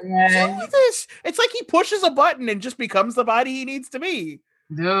 Yeah, man. What is this? It's like he pushes a button and just becomes the body he needs to be.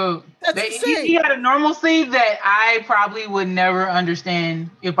 Dude, he had a normalcy that I probably would never understand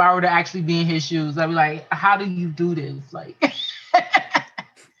if I were to actually be in his shoes. I'd be like, how do you do this? Like,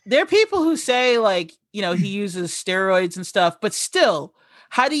 there are people who say like, he uses steroids and stuff, but still,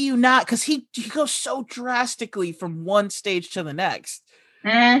 how do you not? Because he goes so drastically from one stage to the next.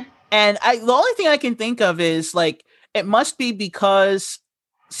 And the only thing I can think of is like, it must be because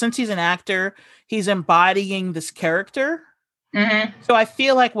since he's an actor, he's embodying this character. So I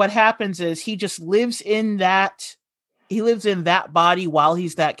feel like what happens is he just lives in that body while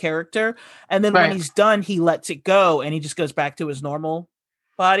he's that character. And then when he's done, he lets it go and he just goes back to his normal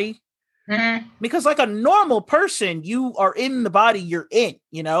body. Because like a normal person, you are in the body you're in,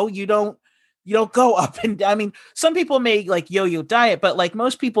 you don't go up and down. I mean, some people may like yo-yo diet, but like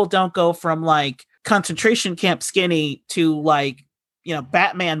most people don't go from like concentration camp skinny to like,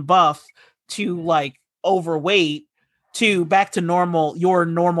 Batman buff to like overweight to back to normal, your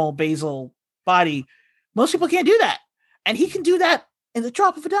normal basal body. Most people can't do that. And he can do that in the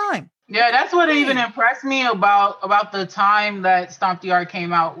drop of a dime. Yeah, that's what even impressed me about the time that Stomp the Art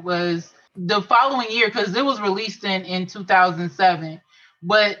came out was the following year, because it was released in 2007.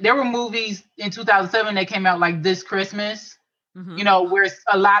 But there were movies in 2007 that came out like This Christmas, where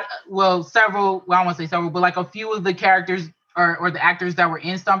several, I won't say several, but like a few of the characters or the actors that were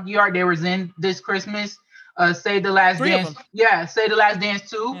in Stomp the Art, they was in This Christmas. Save the Last Dance. Yeah, Save the Last Dance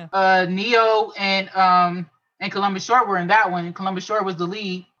 2. Yeah. Neo and Columbus Short were in that one. And Columbus Short was the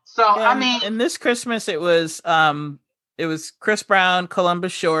lead. So I mean, in This Christmas, it was Chris Brown,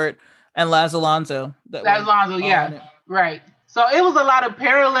 Columbus Short, and Laz Alonso. Laz Alonso, yeah, right. So it was a lot of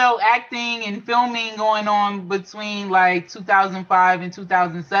parallel acting and filming going on between like 2005 and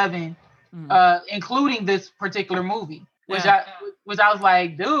 2007, including this particular movie, which I was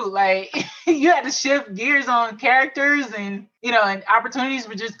like, dude, like you had to shift gears on characters and, and opportunities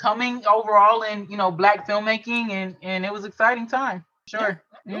were just coming overall in, Black filmmaking and it was an exciting time. Sure.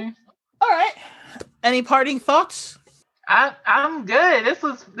 Yeah. Mm-hmm. All right. Any parting thoughts? I'm good. This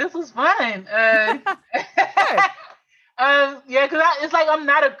was fun. Because it's like I'm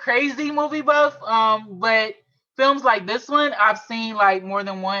not a crazy movie buff, but films like this one I've seen like more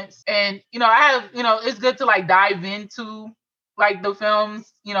than once, and I have it's good to like dive into like the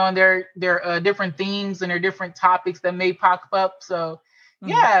films, and their different themes and their different topics that may pop up. So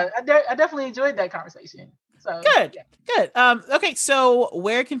I definitely enjoyed that conversation. So good. Okay, so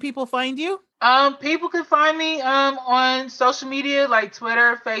where can people find you? People can find me on social media like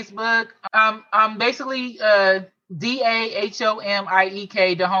Twitter, Facebook. I'm basically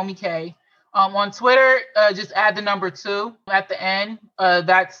DAHOMIEK, Dahomey K. On Twitter, just add the number 2 at the end.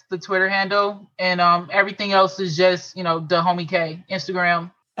 That's the Twitter handle. And everything else is just, Dahomey K,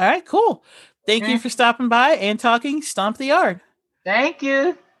 Instagram. All right, cool. Thank you for stopping by and talking Stomp the Yard. Thank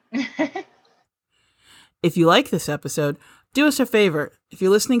you. If you like this episode, do us a favor. If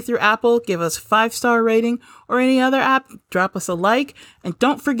you're listening through Apple, give us a 5-star rating, or any other app, drop us a like, and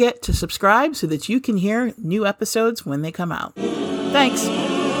don't forget to subscribe so that you can hear new episodes when they come out. Thanks. Salam,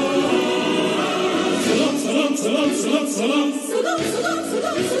 salam, salam, salam,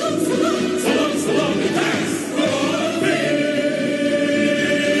 salam.